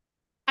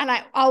 and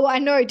I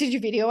know, did you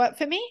video it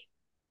for me?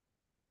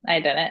 I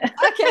didn't.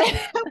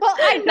 Okay. Well,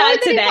 I know Not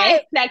that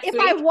today. Next if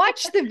week. I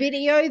watch the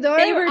video though,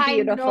 They were I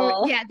beautiful.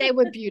 know, yeah, they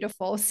were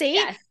beautiful. See?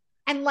 Yes.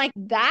 And like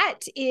that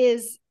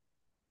is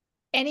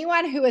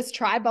anyone who has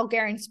tried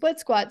Bulgarian split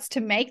squats,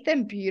 to make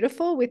them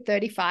beautiful with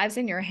 35s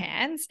in your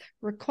hands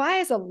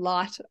requires a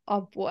lot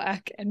of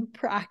work and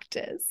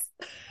practice.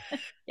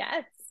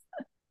 Yes.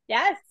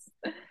 Yes.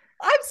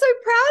 I'm so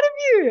proud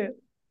of you.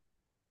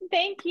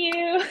 Thank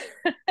you.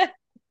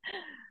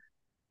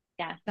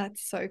 Yeah.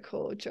 That's so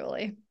cool,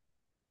 Julie.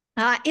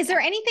 Is there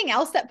anything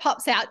else that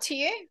pops out to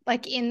you,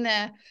 like in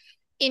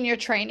your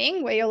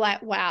training, where you're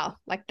like, wow,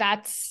 like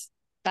that's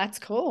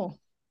cool?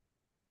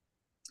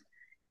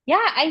 Yeah,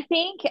 I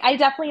think I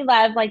definitely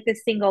love like the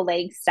single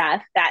leg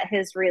stuff. I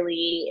feel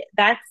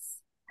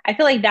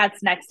like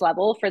that's next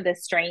level for the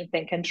strength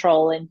and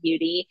control and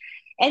beauty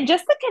and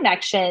just the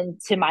connection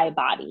to my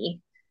body.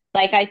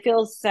 Like I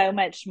feel so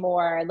much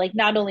more like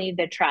not only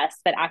the trust,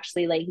 but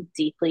actually like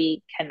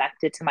deeply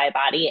connected to my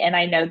body. And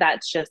I know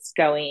that's just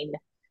going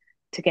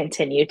to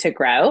continue to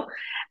grow.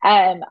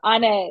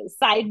 On a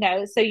side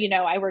note, so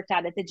I worked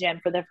out at the gym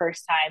for the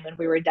first time when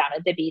we were down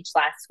at the beach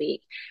last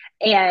week,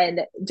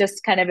 and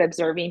just kind of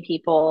observing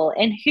people,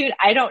 and who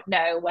I don't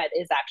know what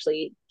is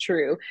actually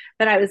true,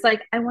 but I was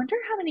like, I wonder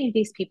how many of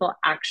these people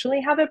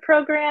actually have a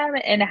program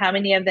and how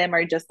many of them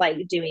are just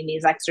like doing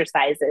these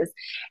exercises.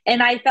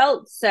 And I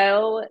felt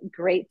so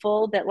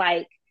grateful that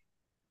like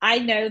I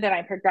know that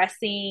I'm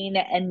progressing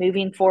and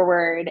moving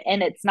forward,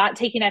 and it's not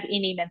taking up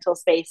any mental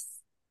space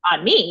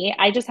on me.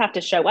 I just have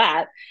to show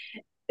up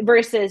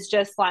versus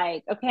just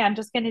like, okay, I'm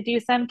just going to do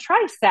some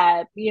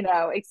tricep,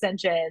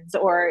 extensions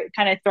or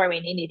kind of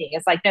throwing anything.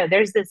 It's like, no,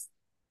 there's this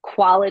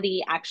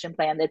quality action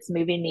plan that's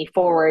moving me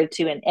forward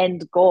to an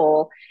end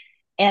goal.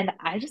 And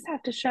I just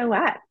have to show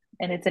up,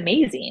 and it's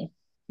amazing.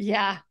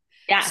 Yeah.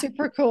 Yeah.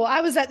 Super cool.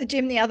 I was at the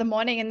gym the other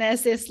morning and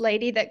there's this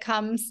lady that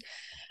comes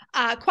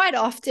quite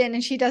often,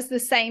 and she does the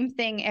same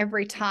thing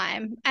every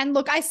time. And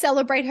look, I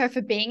celebrate her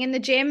for being in the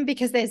gym,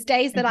 because there's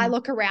days that I Mhm.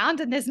 look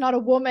around and there's not a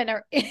woman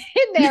in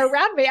there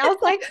around me. I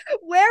was like,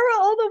 where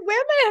are all the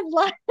women?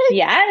 Like,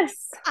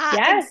 Yes.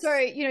 and so,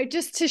 Yes.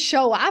 just to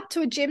show up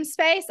to a gym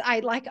space,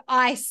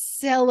 I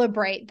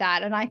celebrate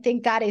that. And I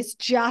think that is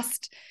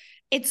just,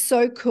 it's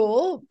so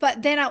cool.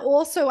 But then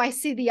I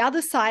see the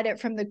other side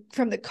of it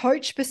from the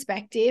coach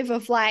perspective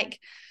of like,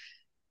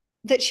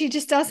 that she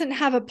just doesn't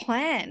have a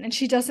plan, and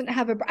she doesn't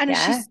have and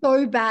she Yeah.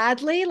 so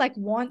badly like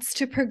wants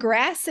to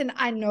progress. And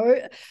I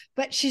know,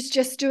 but she's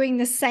just doing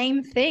the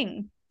same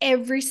thing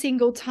every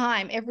single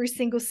time, every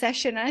single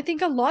session. And I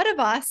think a lot of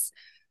us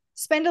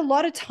spend a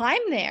lot of time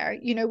there,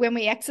 when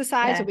we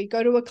exercise or Yeah. we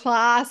go to a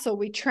class or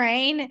we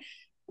train.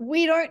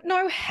 We don't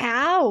know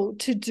how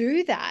to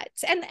do that.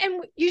 And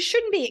you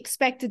shouldn't be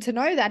expected to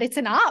know that. It's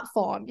an art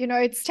form.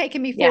 It's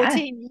taken me Yeah.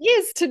 14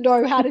 years to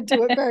know how to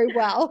do it very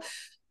well.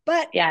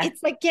 But Yeah.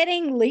 it's like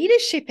getting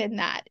leadership in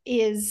that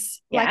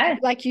is Yeah.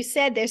 like you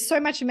said, there's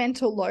so much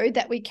mental load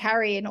that we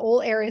carry in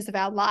all areas of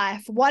our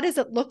life. What does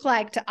it look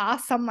like to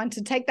ask someone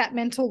to take that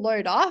mental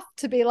load off,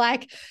 to be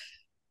like,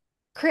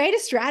 create a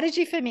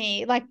strategy for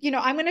me? Like,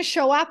 I'm going to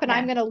show up and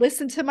I'm Yeah. going to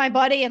listen to my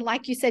body. And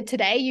like you said,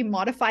 today you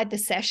modified the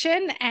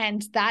session,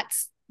 and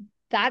that's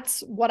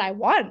what I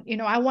want.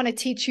 I want to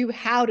teach you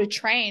how to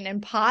train. And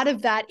part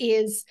of that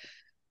is,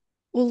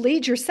 well,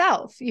 lead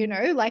yourself,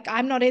 like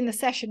I'm not in the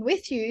session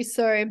with you.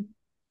 So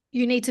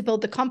you need to build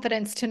the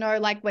confidence to know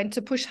like when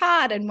to push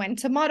hard and when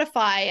to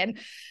modify.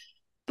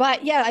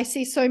 But yeah, I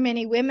see so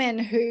many women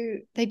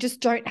who they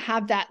just don't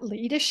have that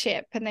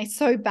leadership, and they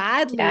so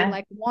badly Yeah.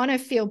 like want to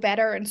feel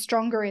better and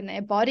stronger in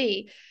their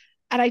body.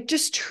 And I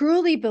just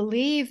truly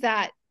believe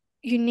that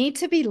you need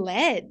to be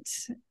led,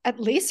 at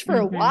least for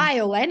a Hmm.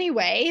 while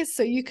anyway,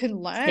 so you can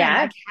learn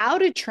Yeah. like how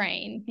to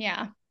train.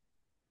 Yeah.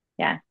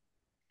 Yeah.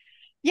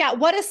 Yeah.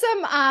 What are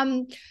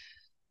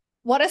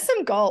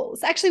some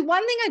goals? Actually,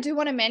 one thing I do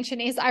want to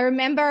mention is I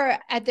remember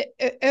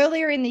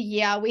earlier in the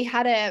year, we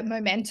had a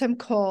momentum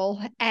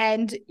call,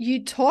 and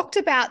you talked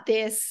about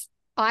this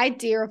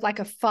idea of like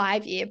a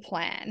 5-year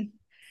plan.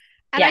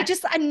 And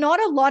Yeah. not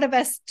a lot of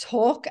us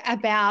talk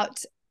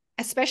about,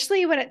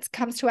 especially when it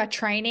comes to our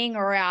training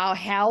or our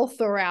health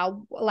or our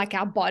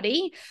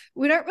body,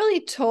 we don't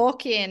really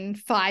talk in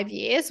 5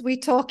 years. We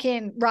talk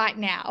in right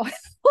now.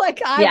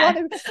 Like Yeah.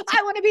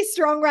 I want to be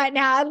strong right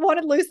now. I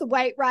want to lose the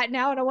weight right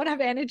now, and I want to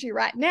have energy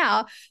right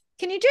now.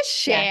 Can you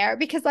just Yeah. share?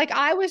 Because like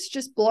I was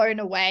just blown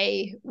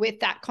away with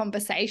that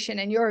conversation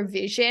and your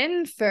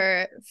vision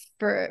for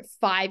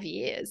 5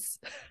 years.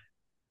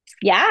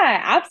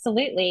 Yeah,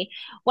 absolutely.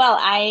 Well,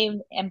 I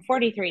am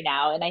 43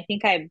 now, and I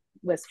think I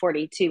was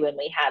 42 when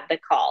we had the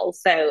call.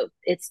 So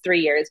it's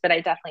 3 years, but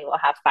I definitely will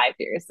have 5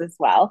 years as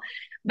well.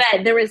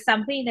 But there was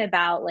something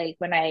about like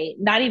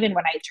not even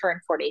when I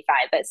turned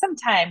 45, but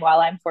sometime while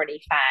I'm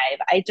 45,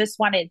 I just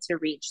wanted to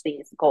reach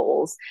these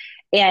goals.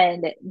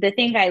 And the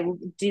thing I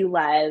do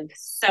love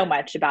so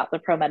much about the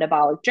pro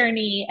metabolic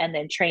journey and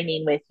then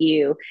training with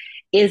you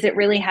is it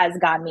really has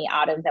gotten me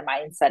out of the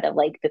mindset of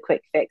like the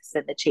quick fix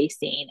and the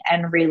chasing,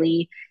 and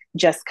really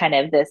just kind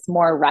of this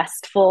more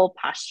restful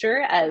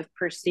posture of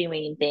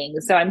pursuing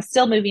things. So I'm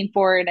still moving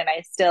forward, and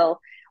I still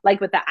like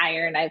with the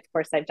iron, of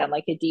course I've done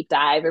like a deep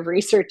dive of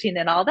researching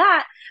and all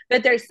that,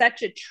 but there's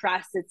such a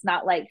trust. It's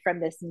not like from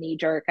this knee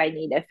jerk, I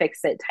need to fix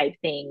it type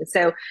thing.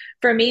 So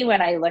for me,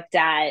 when I looked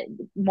at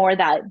more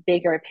that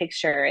bigger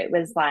picture, it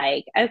was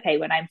like, okay,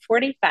 when I'm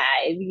 45,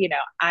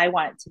 I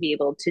want to be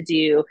able to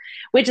do,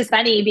 which is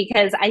funny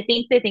because I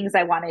think the things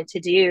I wanted to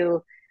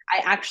do,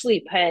 I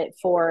actually put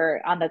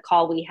for on the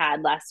call we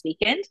had last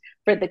weekend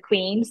for the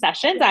Queen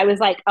sessions. I was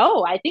like,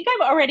 oh, I think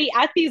I'm already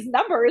at these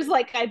numbers.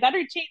 Like, I better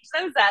change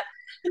those up.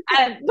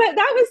 But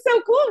that was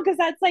so cool because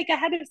that's like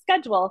ahead of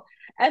schedule.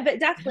 But Yeah.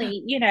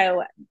 definitely,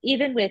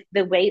 even with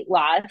the weight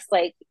loss,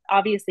 like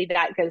obviously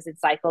that goes in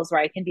cycles where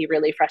I can be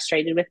really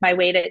frustrated with my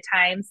weight at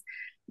times.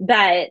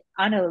 But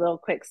on a little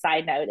quick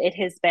side note, it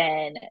has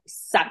been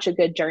such a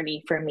good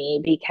journey for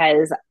me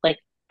because like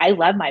I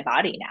love my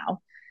body now.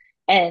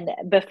 And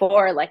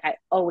before, like I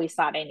always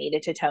thought I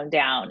needed to tone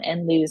down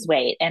and lose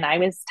weight. And I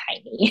was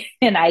tiny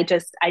and I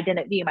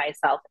didn't view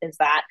myself as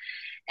that.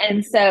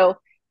 And so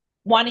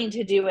wanting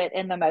to do it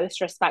in the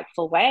most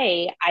respectful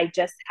way, I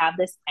just have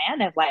this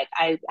plan of like,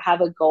 I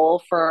have a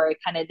goal for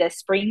kind of this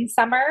spring,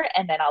 summer,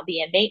 and then I'll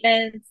be in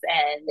maintenance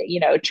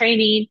and,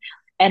 training,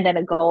 and then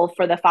a goal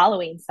for the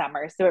following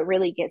summer. So it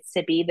really gets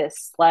to be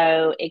this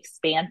slow,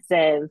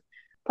 expansive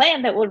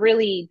plan that will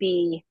really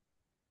be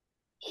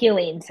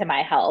healing to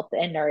my health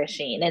and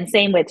nourishing. And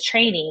same with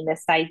training,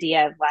 this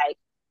idea of like,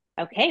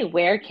 okay,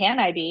 where can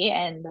I be?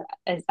 And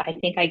as I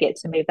think I get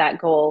to move that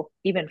goal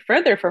even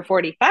further for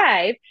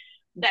 45,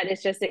 that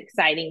is just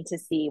exciting to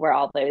see where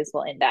all those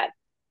will end up.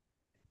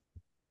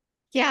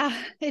 Yeah,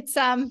 it's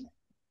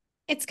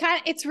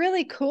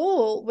really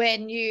cool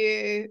when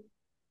you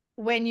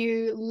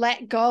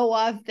let go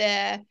of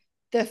the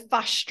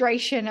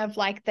frustration of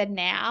like the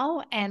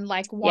now, and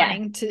like Yeah.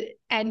 wanting to,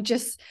 and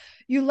just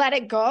you let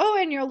it go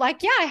and you're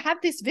like, yeah, I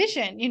have this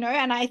vision, you know,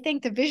 and I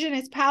think the vision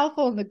is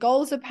powerful and the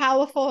goals are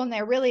powerful and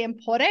they're really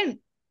important,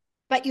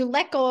 but you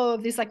let go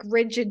of this like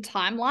rigid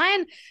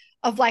timeline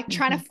of like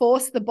trying to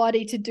force the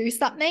body to do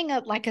something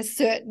at like a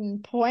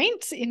certain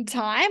point in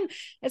time.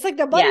 It's like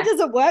the body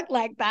doesn't work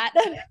like that.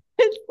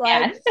 It's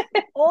like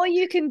all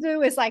you can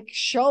do is like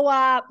show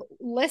up,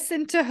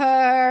 listen to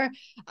her,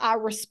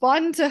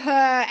 respond to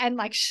her, and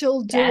like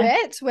she'll do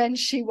it when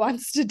she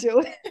wants to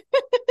do it.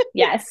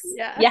 Yes.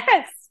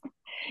 Yes.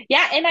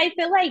 Yeah. And I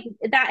feel like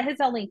that has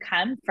only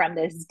come from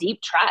this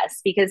deep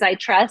trust, because I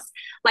trust,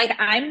 like,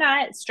 I'm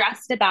not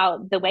stressed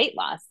about the weight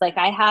loss. Like,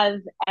 I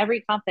have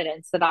every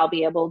confidence that I'll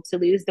be able to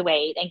lose the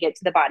weight and get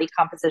to the body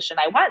composition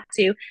I want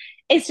to.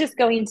 It's just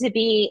going to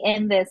be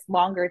in this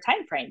longer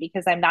time frame,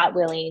 because I'm not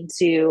willing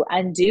to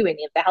undo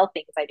any of the health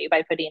things I do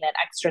by putting an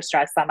extra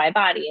stress on my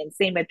body. And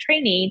same with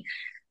training.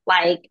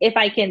 Like, if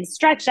I can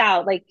stretch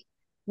out, like,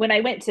 when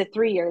I went to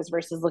 3 years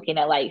versus looking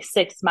at like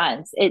 6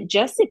 months, it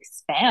just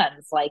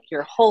expands like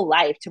your whole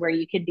life to where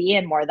you could be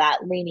in more that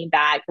leaning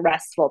back,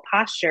 restful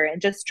posture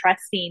and just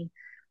trusting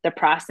the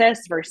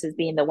process versus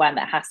being the one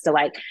that has to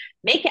like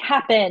make it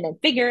happen and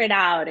figure it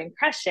out and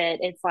crush it.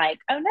 It's like,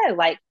 oh no,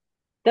 like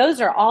those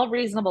are all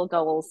reasonable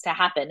goals to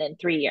happen in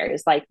 3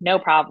 years, like no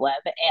problem.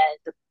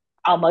 And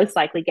I'll most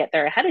likely get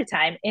there ahead of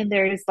time. And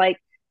there's like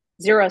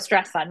zero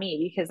stress on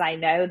me, because I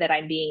know that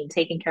I'm being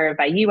taken care of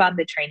by you on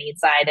the training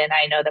side. And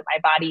I know that my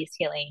body is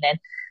healing. And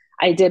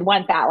I did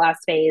want that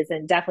last phase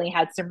and definitely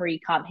had some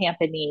recomp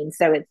happening.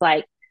 So it's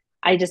like,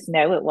 I just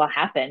know it will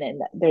happen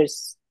and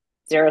there's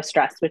zero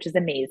stress, which is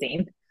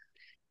amazing.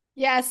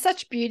 Yeah,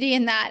 such beauty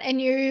in that.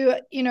 And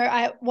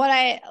what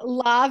I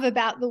love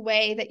about the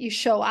way that you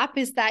show up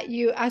is that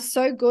you are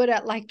so good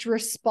at like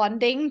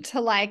responding to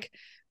like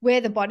where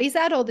the body's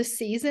at or the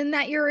season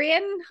that you're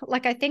in.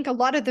 Like, I think a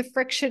lot of the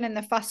friction and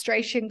the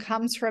frustration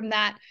comes from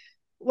that.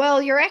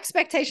 Well, your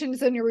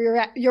expectations and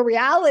your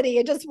reality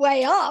are just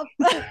way off.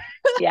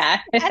 Yeah.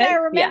 And I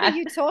remember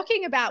you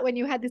talking about when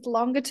you had this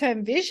longer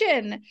term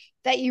vision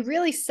that you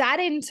really sat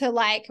into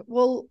like,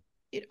 well,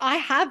 I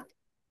have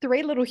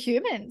 3 little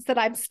humans that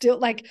I'm still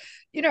like,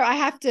 I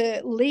have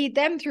to lead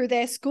them through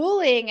their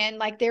schooling, and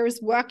like there was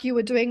work you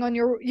were doing on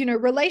your,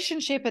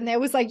 relationship, and there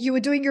was like you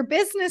were doing your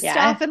business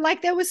stuff, and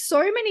like there was so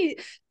many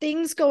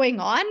things going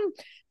on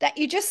that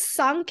you just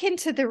sunk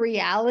into the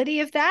reality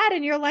of that,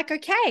 and you're like,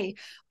 okay,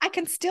 I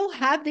can still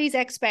have these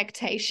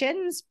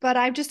expectations, but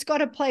I've just got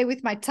to play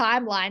with my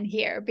timeline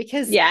here,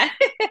 because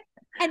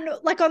and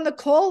like on the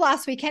call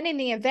last weekend in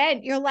the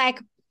event, you're like,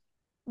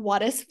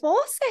 what is 4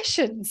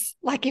 sessions?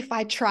 Like if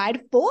I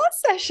tried 4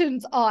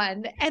 sessions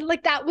on, and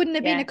like that wouldn't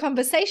have been a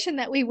conversation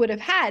that we would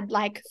have had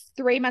like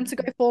 3 months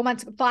ago, 4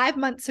 months, 5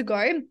 months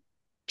ago.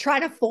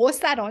 Trying to force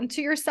that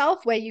onto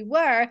yourself where you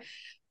were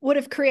would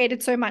have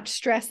created so much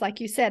stress, like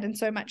you said, and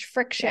so much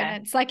friction.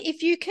 It's like,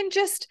 if you can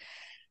just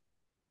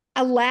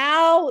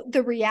allow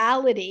the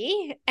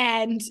reality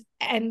and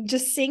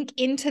just sink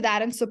into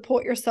that and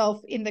support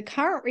yourself in the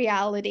current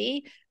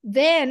reality,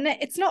 then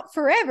it's not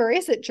forever,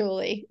 is it,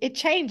 Julie? It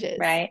changes.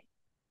 Right.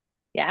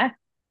 Yeah.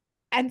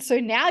 And so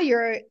now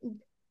you're,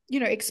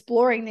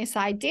 exploring this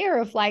idea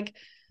of like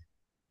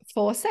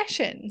 4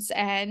 sessions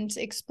and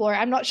explore.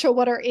 I'm not sure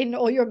what are in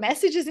all your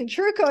messages in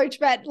True Coach,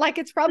 but like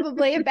it's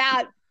probably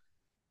about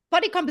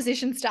body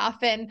composition stuff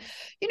and,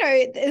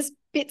 there's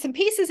bits and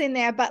pieces in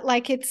there, but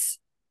like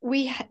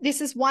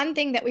this is one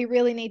thing that we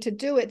really need to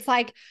do. It's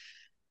like,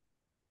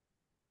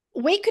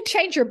 we could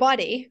change your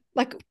body.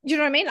 Like, you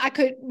know what I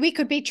mean? We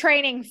could be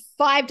training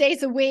 5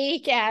 days a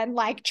week and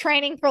like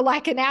training for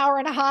like an hour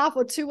and a half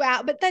or 2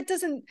 hours, but that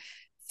doesn't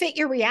fit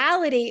your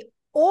reality,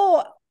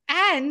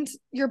 and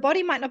your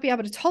body might not be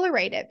able to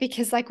tolerate it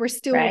because like we're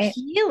still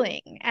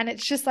healing. And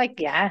it's just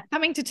like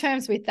coming to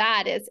terms with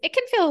that it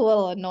can feel a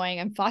little annoying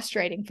and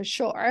frustrating for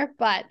sure,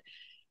 but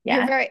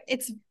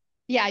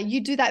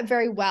you do that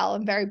very well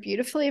and very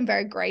beautifully and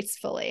very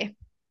gracefully.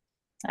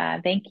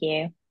 Thank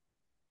you.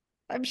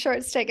 I'm sure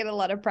it's taken a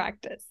lot of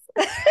practice.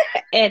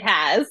 It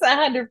has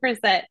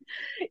 100%.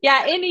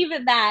 Yeah. And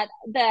even that,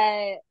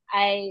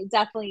 I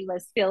definitely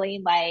was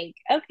feeling like,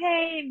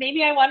 okay,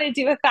 maybe I want to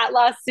do a fat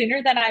loss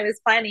sooner than I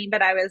was planning,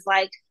 but I was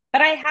like,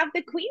 but I have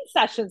the queen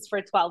sessions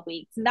for 12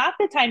 weeks, not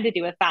the time to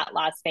do a fat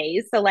loss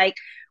phase. So like,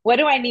 what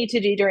do I need to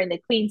do during the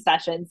queen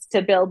sessions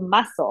to build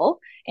muscle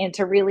and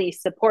to really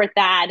support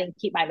that and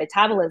keep my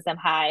metabolism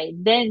high,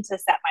 then to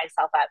set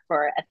myself up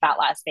for a fat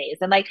loss phase?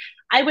 And like,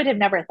 I would have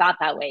never thought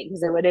that way,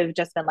 because it would have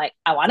just been like,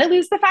 I want to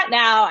lose the fat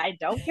now. I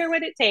don't care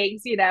what it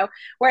takes,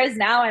 Whereas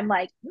now I'm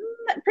like,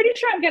 I'm pretty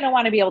sure I'm going to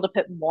want to be able to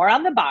put more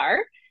on the bar.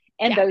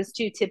 And those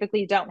two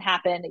typically don't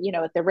happen,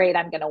 at the rate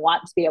I'm going to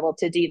want to be able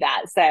to do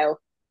that. So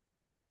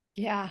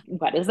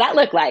what does that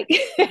look like?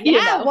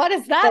 What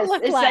does that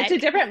look like? It's such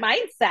a different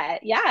mindset.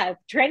 Yeah.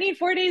 Training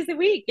 4 days a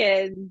week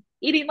and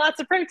eating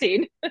lots of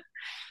protein.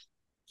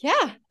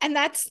 Yeah. And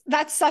that's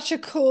such a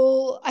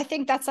cool, I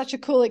think that's such a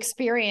cool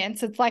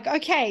experience. It's like,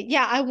 okay,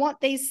 I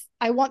want this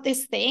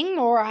thing,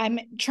 or I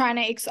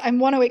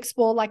want to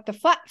explore like the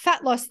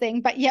fat loss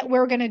thing, but yet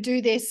we're going to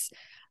do this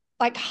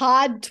like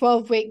hard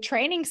 12-week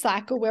training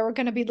cycle where we're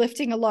going to be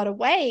lifting a lot of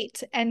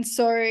weight. And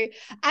so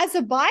as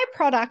a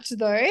byproduct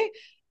though,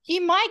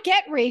 you might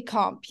get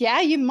recomp. Yeah.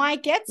 You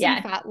might get some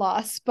Yeah. fat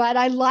loss, but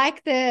I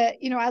like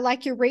I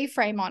like your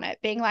reframe on it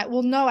being like,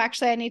 well, no,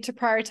 actually I need to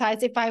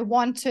prioritize if I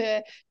want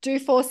to do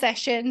 4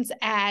 sessions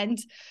and,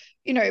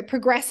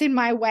 progress in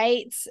my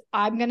weights,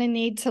 I'm going to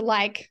need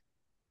to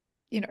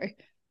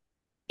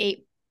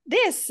eat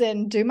this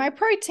and do my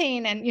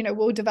protein and,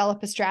 we'll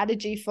develop a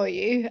strategy for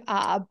you.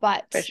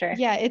 But For sure.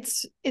 yeah,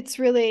 it's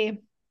really,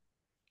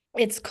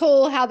 it's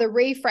cool how the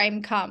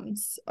reframe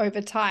comes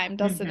over time,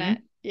 doesn't Mm-hmm.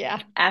 it?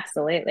 Yeah.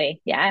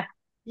 Absolutely. Yeah.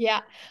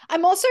 Yeah.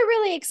 I'm also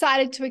really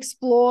excited to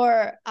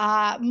explore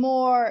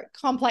more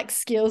complex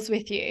skills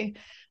with you,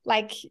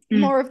 like Mm.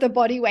 more of the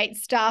body weight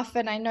stuff.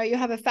 And I know you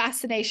have a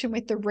fascination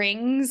with the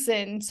rings.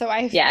 And so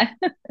Yeah.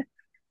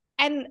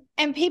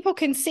 and people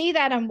can see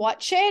that and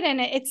watch it. And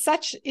it's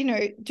such,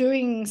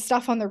 doing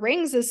stuff on the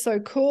rings is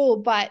so cool,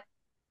 but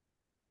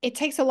it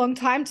takes a long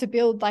time to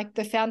build like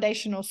the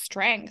foundational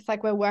strength.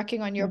 Like we're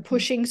working on your Mm-hmm.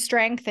 pushing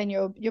strength and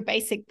your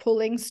basic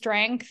pulling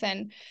strength,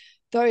 and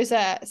those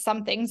are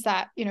some things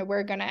that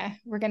we're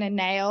gonna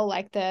nail,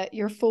 like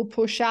your full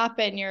push up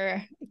and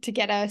your to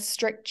get a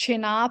strict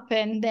chin up,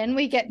 and then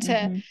we get to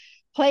Mm-hmm.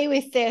 play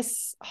with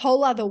this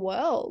whole other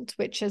world,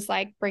 which is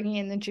like bringing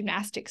in the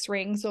gymnastics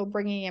rings or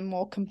bringing in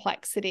more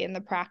complexity in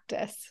the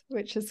practice,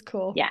 which is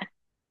cool. Yeah.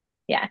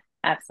 Yeah.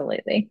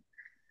 Absolutely.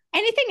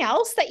 Anything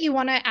else that you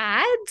want to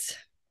add?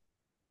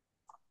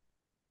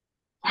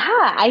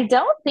 Yeah, I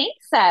don't think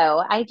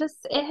so.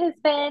 It has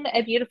been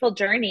a beautiful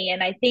journey.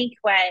 And I think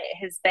what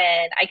has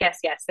been, I guess,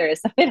 yes, there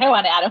is something I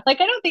want to add. I'm like,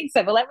 I don't think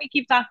so, but let me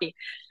keep talking.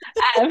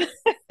 Um,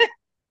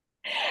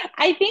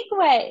 I think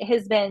what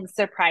has been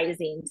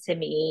surprising to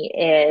me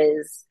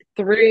is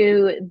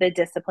through the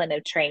discipline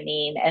of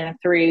training and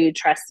through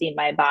trusting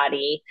my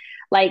body,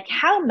 like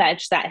how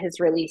much that has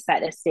really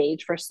set a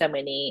stage for so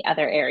many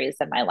other areas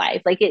of my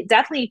life. Like it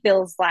definitely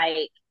feels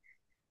like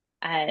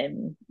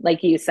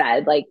you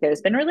said, like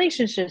there's been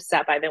relationship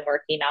stuff I've been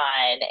working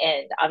on,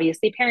 and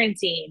obviously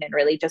parenting, and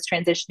really just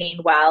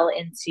transitioning well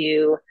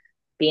into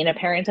being a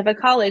parent of a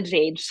college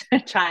age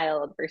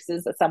child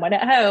versus someone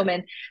at home.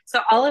 And so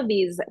all of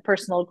these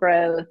personal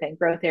growth and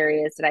growth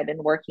areas that I've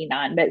been working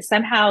on, but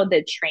somehow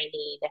the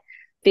training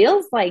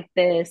feels like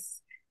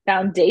this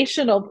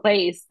foundational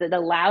place that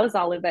allows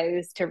all of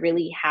those to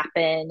really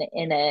happen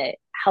in a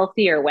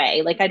healthier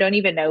way. Like I don't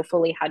even know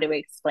fully how to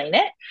explain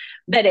it,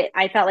 but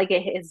I felt like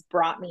it has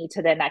brought me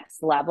to the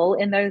next level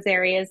in those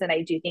areas. And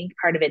I do think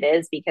part of it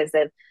is because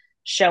of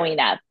showing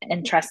up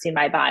and trusting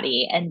my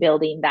body and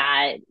building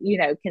that,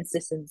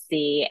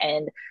 consistency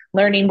and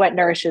learning what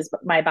nourishes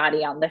my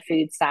body on the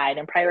food side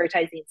and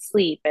prioritizing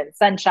sleep and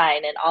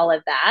sunshine and all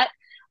of that.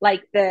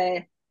 Like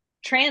the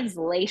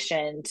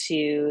translation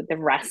to the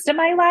rest of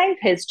my life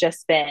has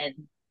just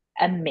been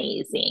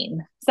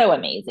amazing. So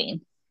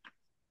amazing.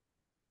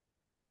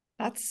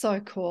 That's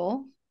so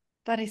cool.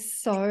 That is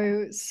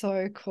so,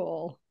 so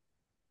cool.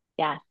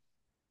 Yeah.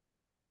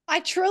 I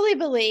truly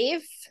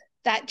believe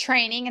that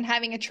training and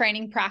having a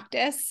training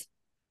practice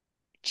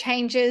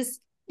changes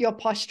your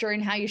posture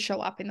and how you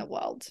show up in the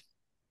world,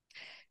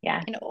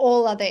 Yeah. in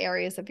all other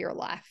areas of your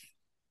life.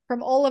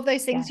 From all of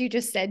those Yeah. things you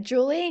just said,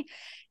 Julie,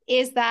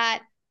 is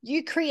that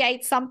you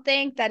create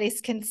something that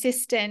is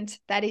consistent,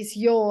 that is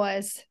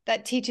yours,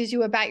 that teaches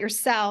you about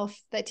yourself,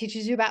 that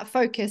teaches you about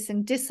focus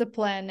and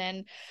discipline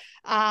and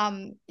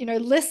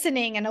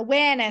listening and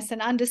awareness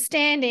and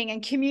understanding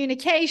and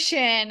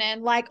communication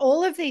and like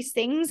all of these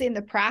things in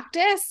the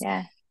practice.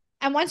 Yeah.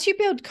 And once you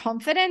build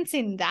confidence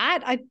in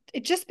that,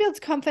 it just builds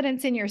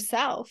confidence in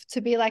yourself to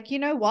be like, you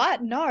know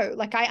what? No,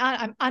 like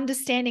I'm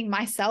understanding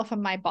myself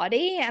and my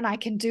body, and I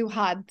can do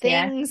hard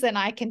Yeah. things and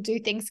I can do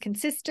things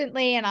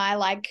consistently. And I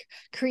like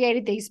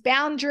created these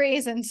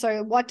boundaries. And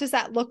so what does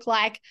that look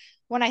like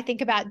when I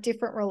think about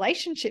different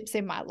relationships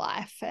in my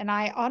life? And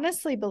I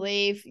honestly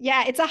believe,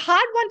 yeah, it's a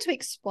hard one to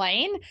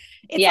explain.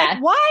 It's like, Yeah.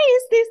 why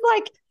is this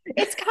like,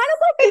 it's kind of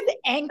like this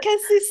anchor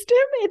system.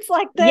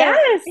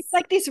 Yes. It's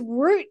like this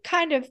root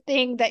kind of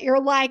thing that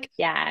you're like,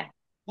 Yeah.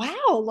 wow,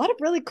 a lot of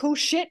really cool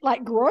shit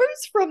like grows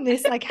from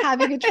this, like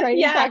having a training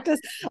Yeah. practice.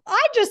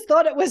 I just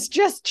thought it was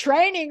just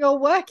training or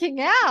working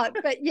out,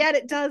 but yet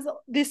it does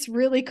this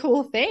really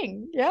cool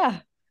thing. Yeah.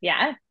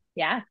 Yeah.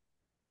 Yeah.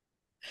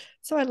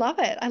 So I love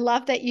it. I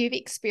love that you've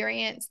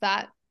experienced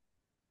that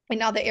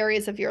in other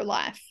areas of your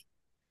life.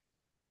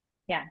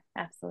 Yeah.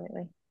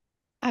 Absolutely.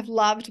 I've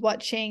loved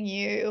watching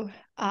you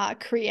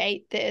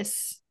create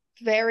this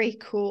very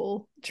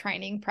cool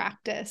training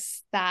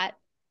practice that,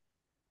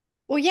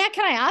 well, yeah,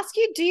 can I ask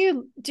you,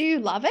 do you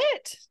love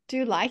it? Do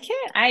you like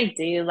it? I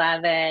do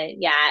love it.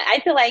 Yeah. I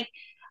feel like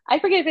I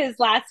forget if it was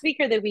last week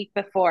or the week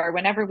before,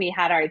 whenever we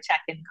had our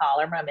check-in call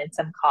or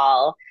momentum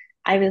call,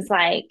 I was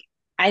like,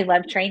 I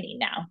love training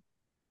now.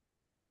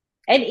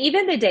 And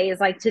even the days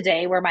like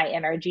today where my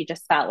energy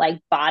just felt like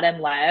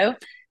bottom low,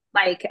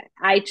 like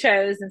I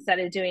chose instead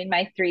of doing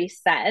my 3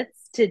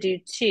 sets to do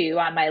 2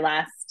 on my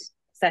last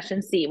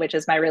session C, which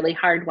is my really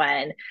hard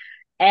one.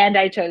 and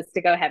I chose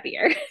to go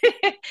heavier.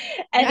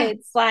 And Yeah.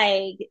 it's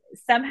like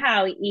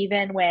somehow,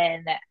 even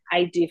when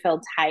I do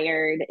feel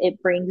tired,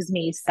 it brings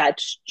me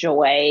such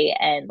joy.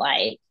 And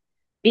like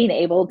being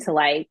able to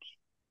like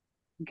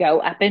go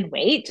up in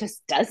weight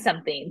just does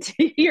something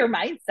to your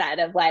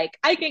mindset of like,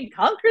 I can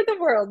conquer the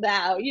world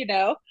now, you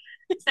know?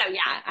 So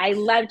yeah, I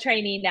love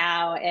training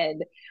now.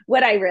 And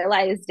what I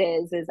realized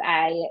is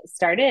I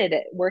started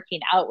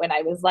working out when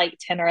I was like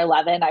 10 or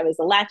 11. I was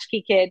a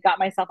latchkey kid, got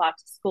myself off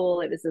to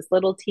school. It was this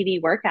little TV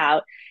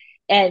workout.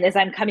 And as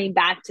I'm coming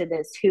back to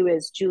this, who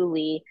is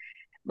Julie?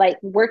 Like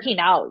working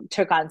out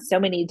took on so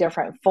many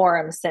different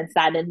forms since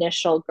that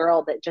initial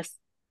girl that just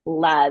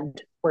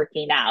loved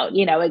working out.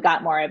 You know, it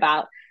got more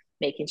about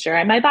making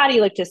sure my body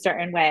looked a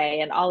certain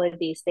way and all of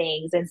these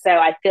things. And so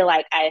I feel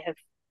like I have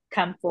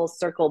come full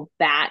circle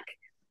back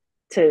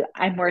to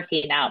I'm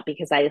working out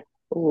because I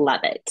love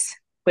it,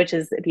 which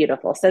is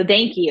beautiful. So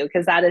thank you,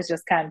 because that has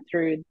just come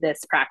through this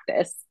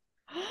practice.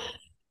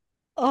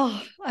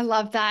 Oh, I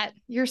love that.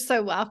 You're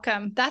so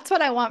welcome. That's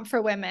what I want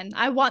for women.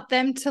 I want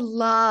them to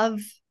love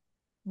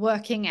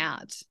working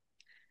out.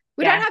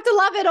 We don't Yeah. have to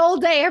love it all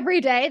day,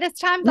 every day. There's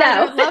times I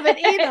No. don't love it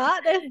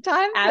either. There's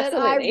times that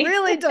I Absolutely.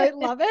 really don't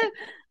love it.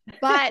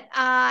 But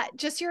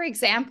just your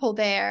example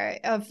there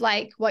of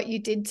like what you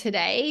did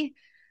today,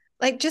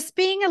 like just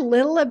being a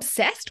little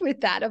obsessed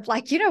with that of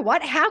like, you know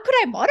what, how could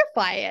I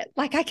modify it?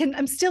 Like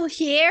I'm still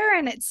here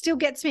and it still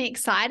gets me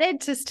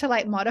excited just to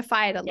like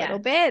modify it a little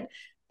bit.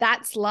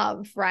 That's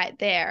love right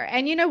there.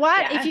 And you know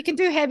what? If you can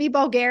do heavy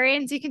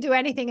Bulgarians, you can do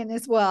anything in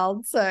this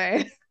world.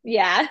 So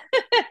yeah.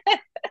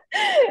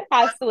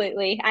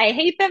 Absolutely. I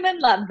hate them and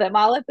love them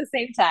all at the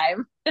same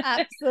time.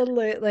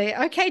 absolutely.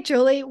 Okay,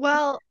 Julie.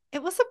 Well,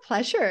 it was a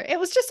pleasure. It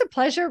was just a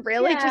pleasure,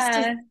 really, just to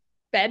Yeah.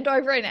 spend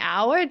over an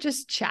hour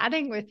just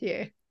chatting with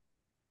you.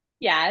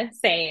 Yeah,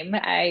 same.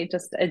 I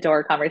just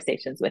adore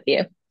conversations with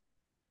you.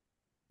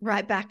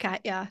 Right back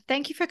at you.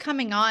 Thank you for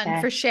coming on,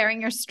 Yeah. for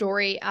sharing your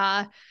story.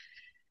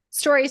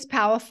 Story is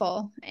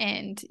powerful,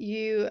 and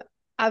you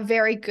are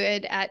very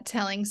good at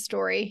telling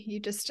story.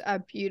 You just are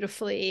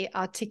beautifully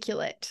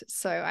articulate.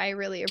 So I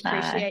really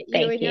appreciate you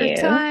Thank and your you.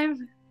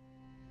 time.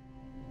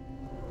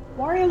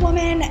 Warrior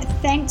Woman,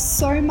 thanks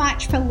so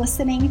much for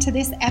listening to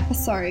this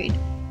episode.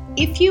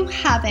 If you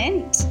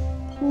haven't,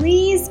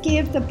 please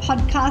give the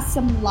podcast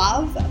some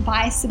love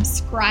by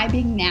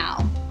subscribing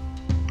now.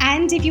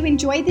 And if you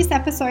enjoyed this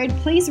episode,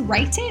 please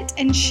rate it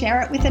and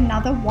share it with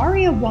another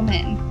warrior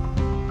woman.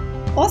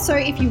 Also,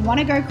 if you want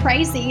to go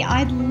crazy,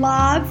 I'd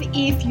love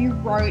if you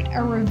wrote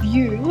a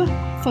review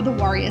for the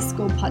Warrior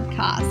School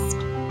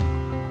podcast.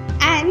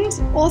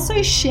 And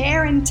also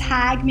share and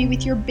tag me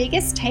with your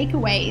biggest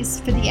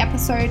takeaways for the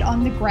episode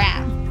on the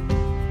gram.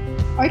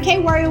 Okay,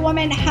 Warrior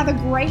Woman, have a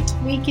great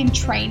week in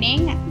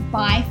training.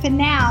 Bye for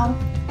now.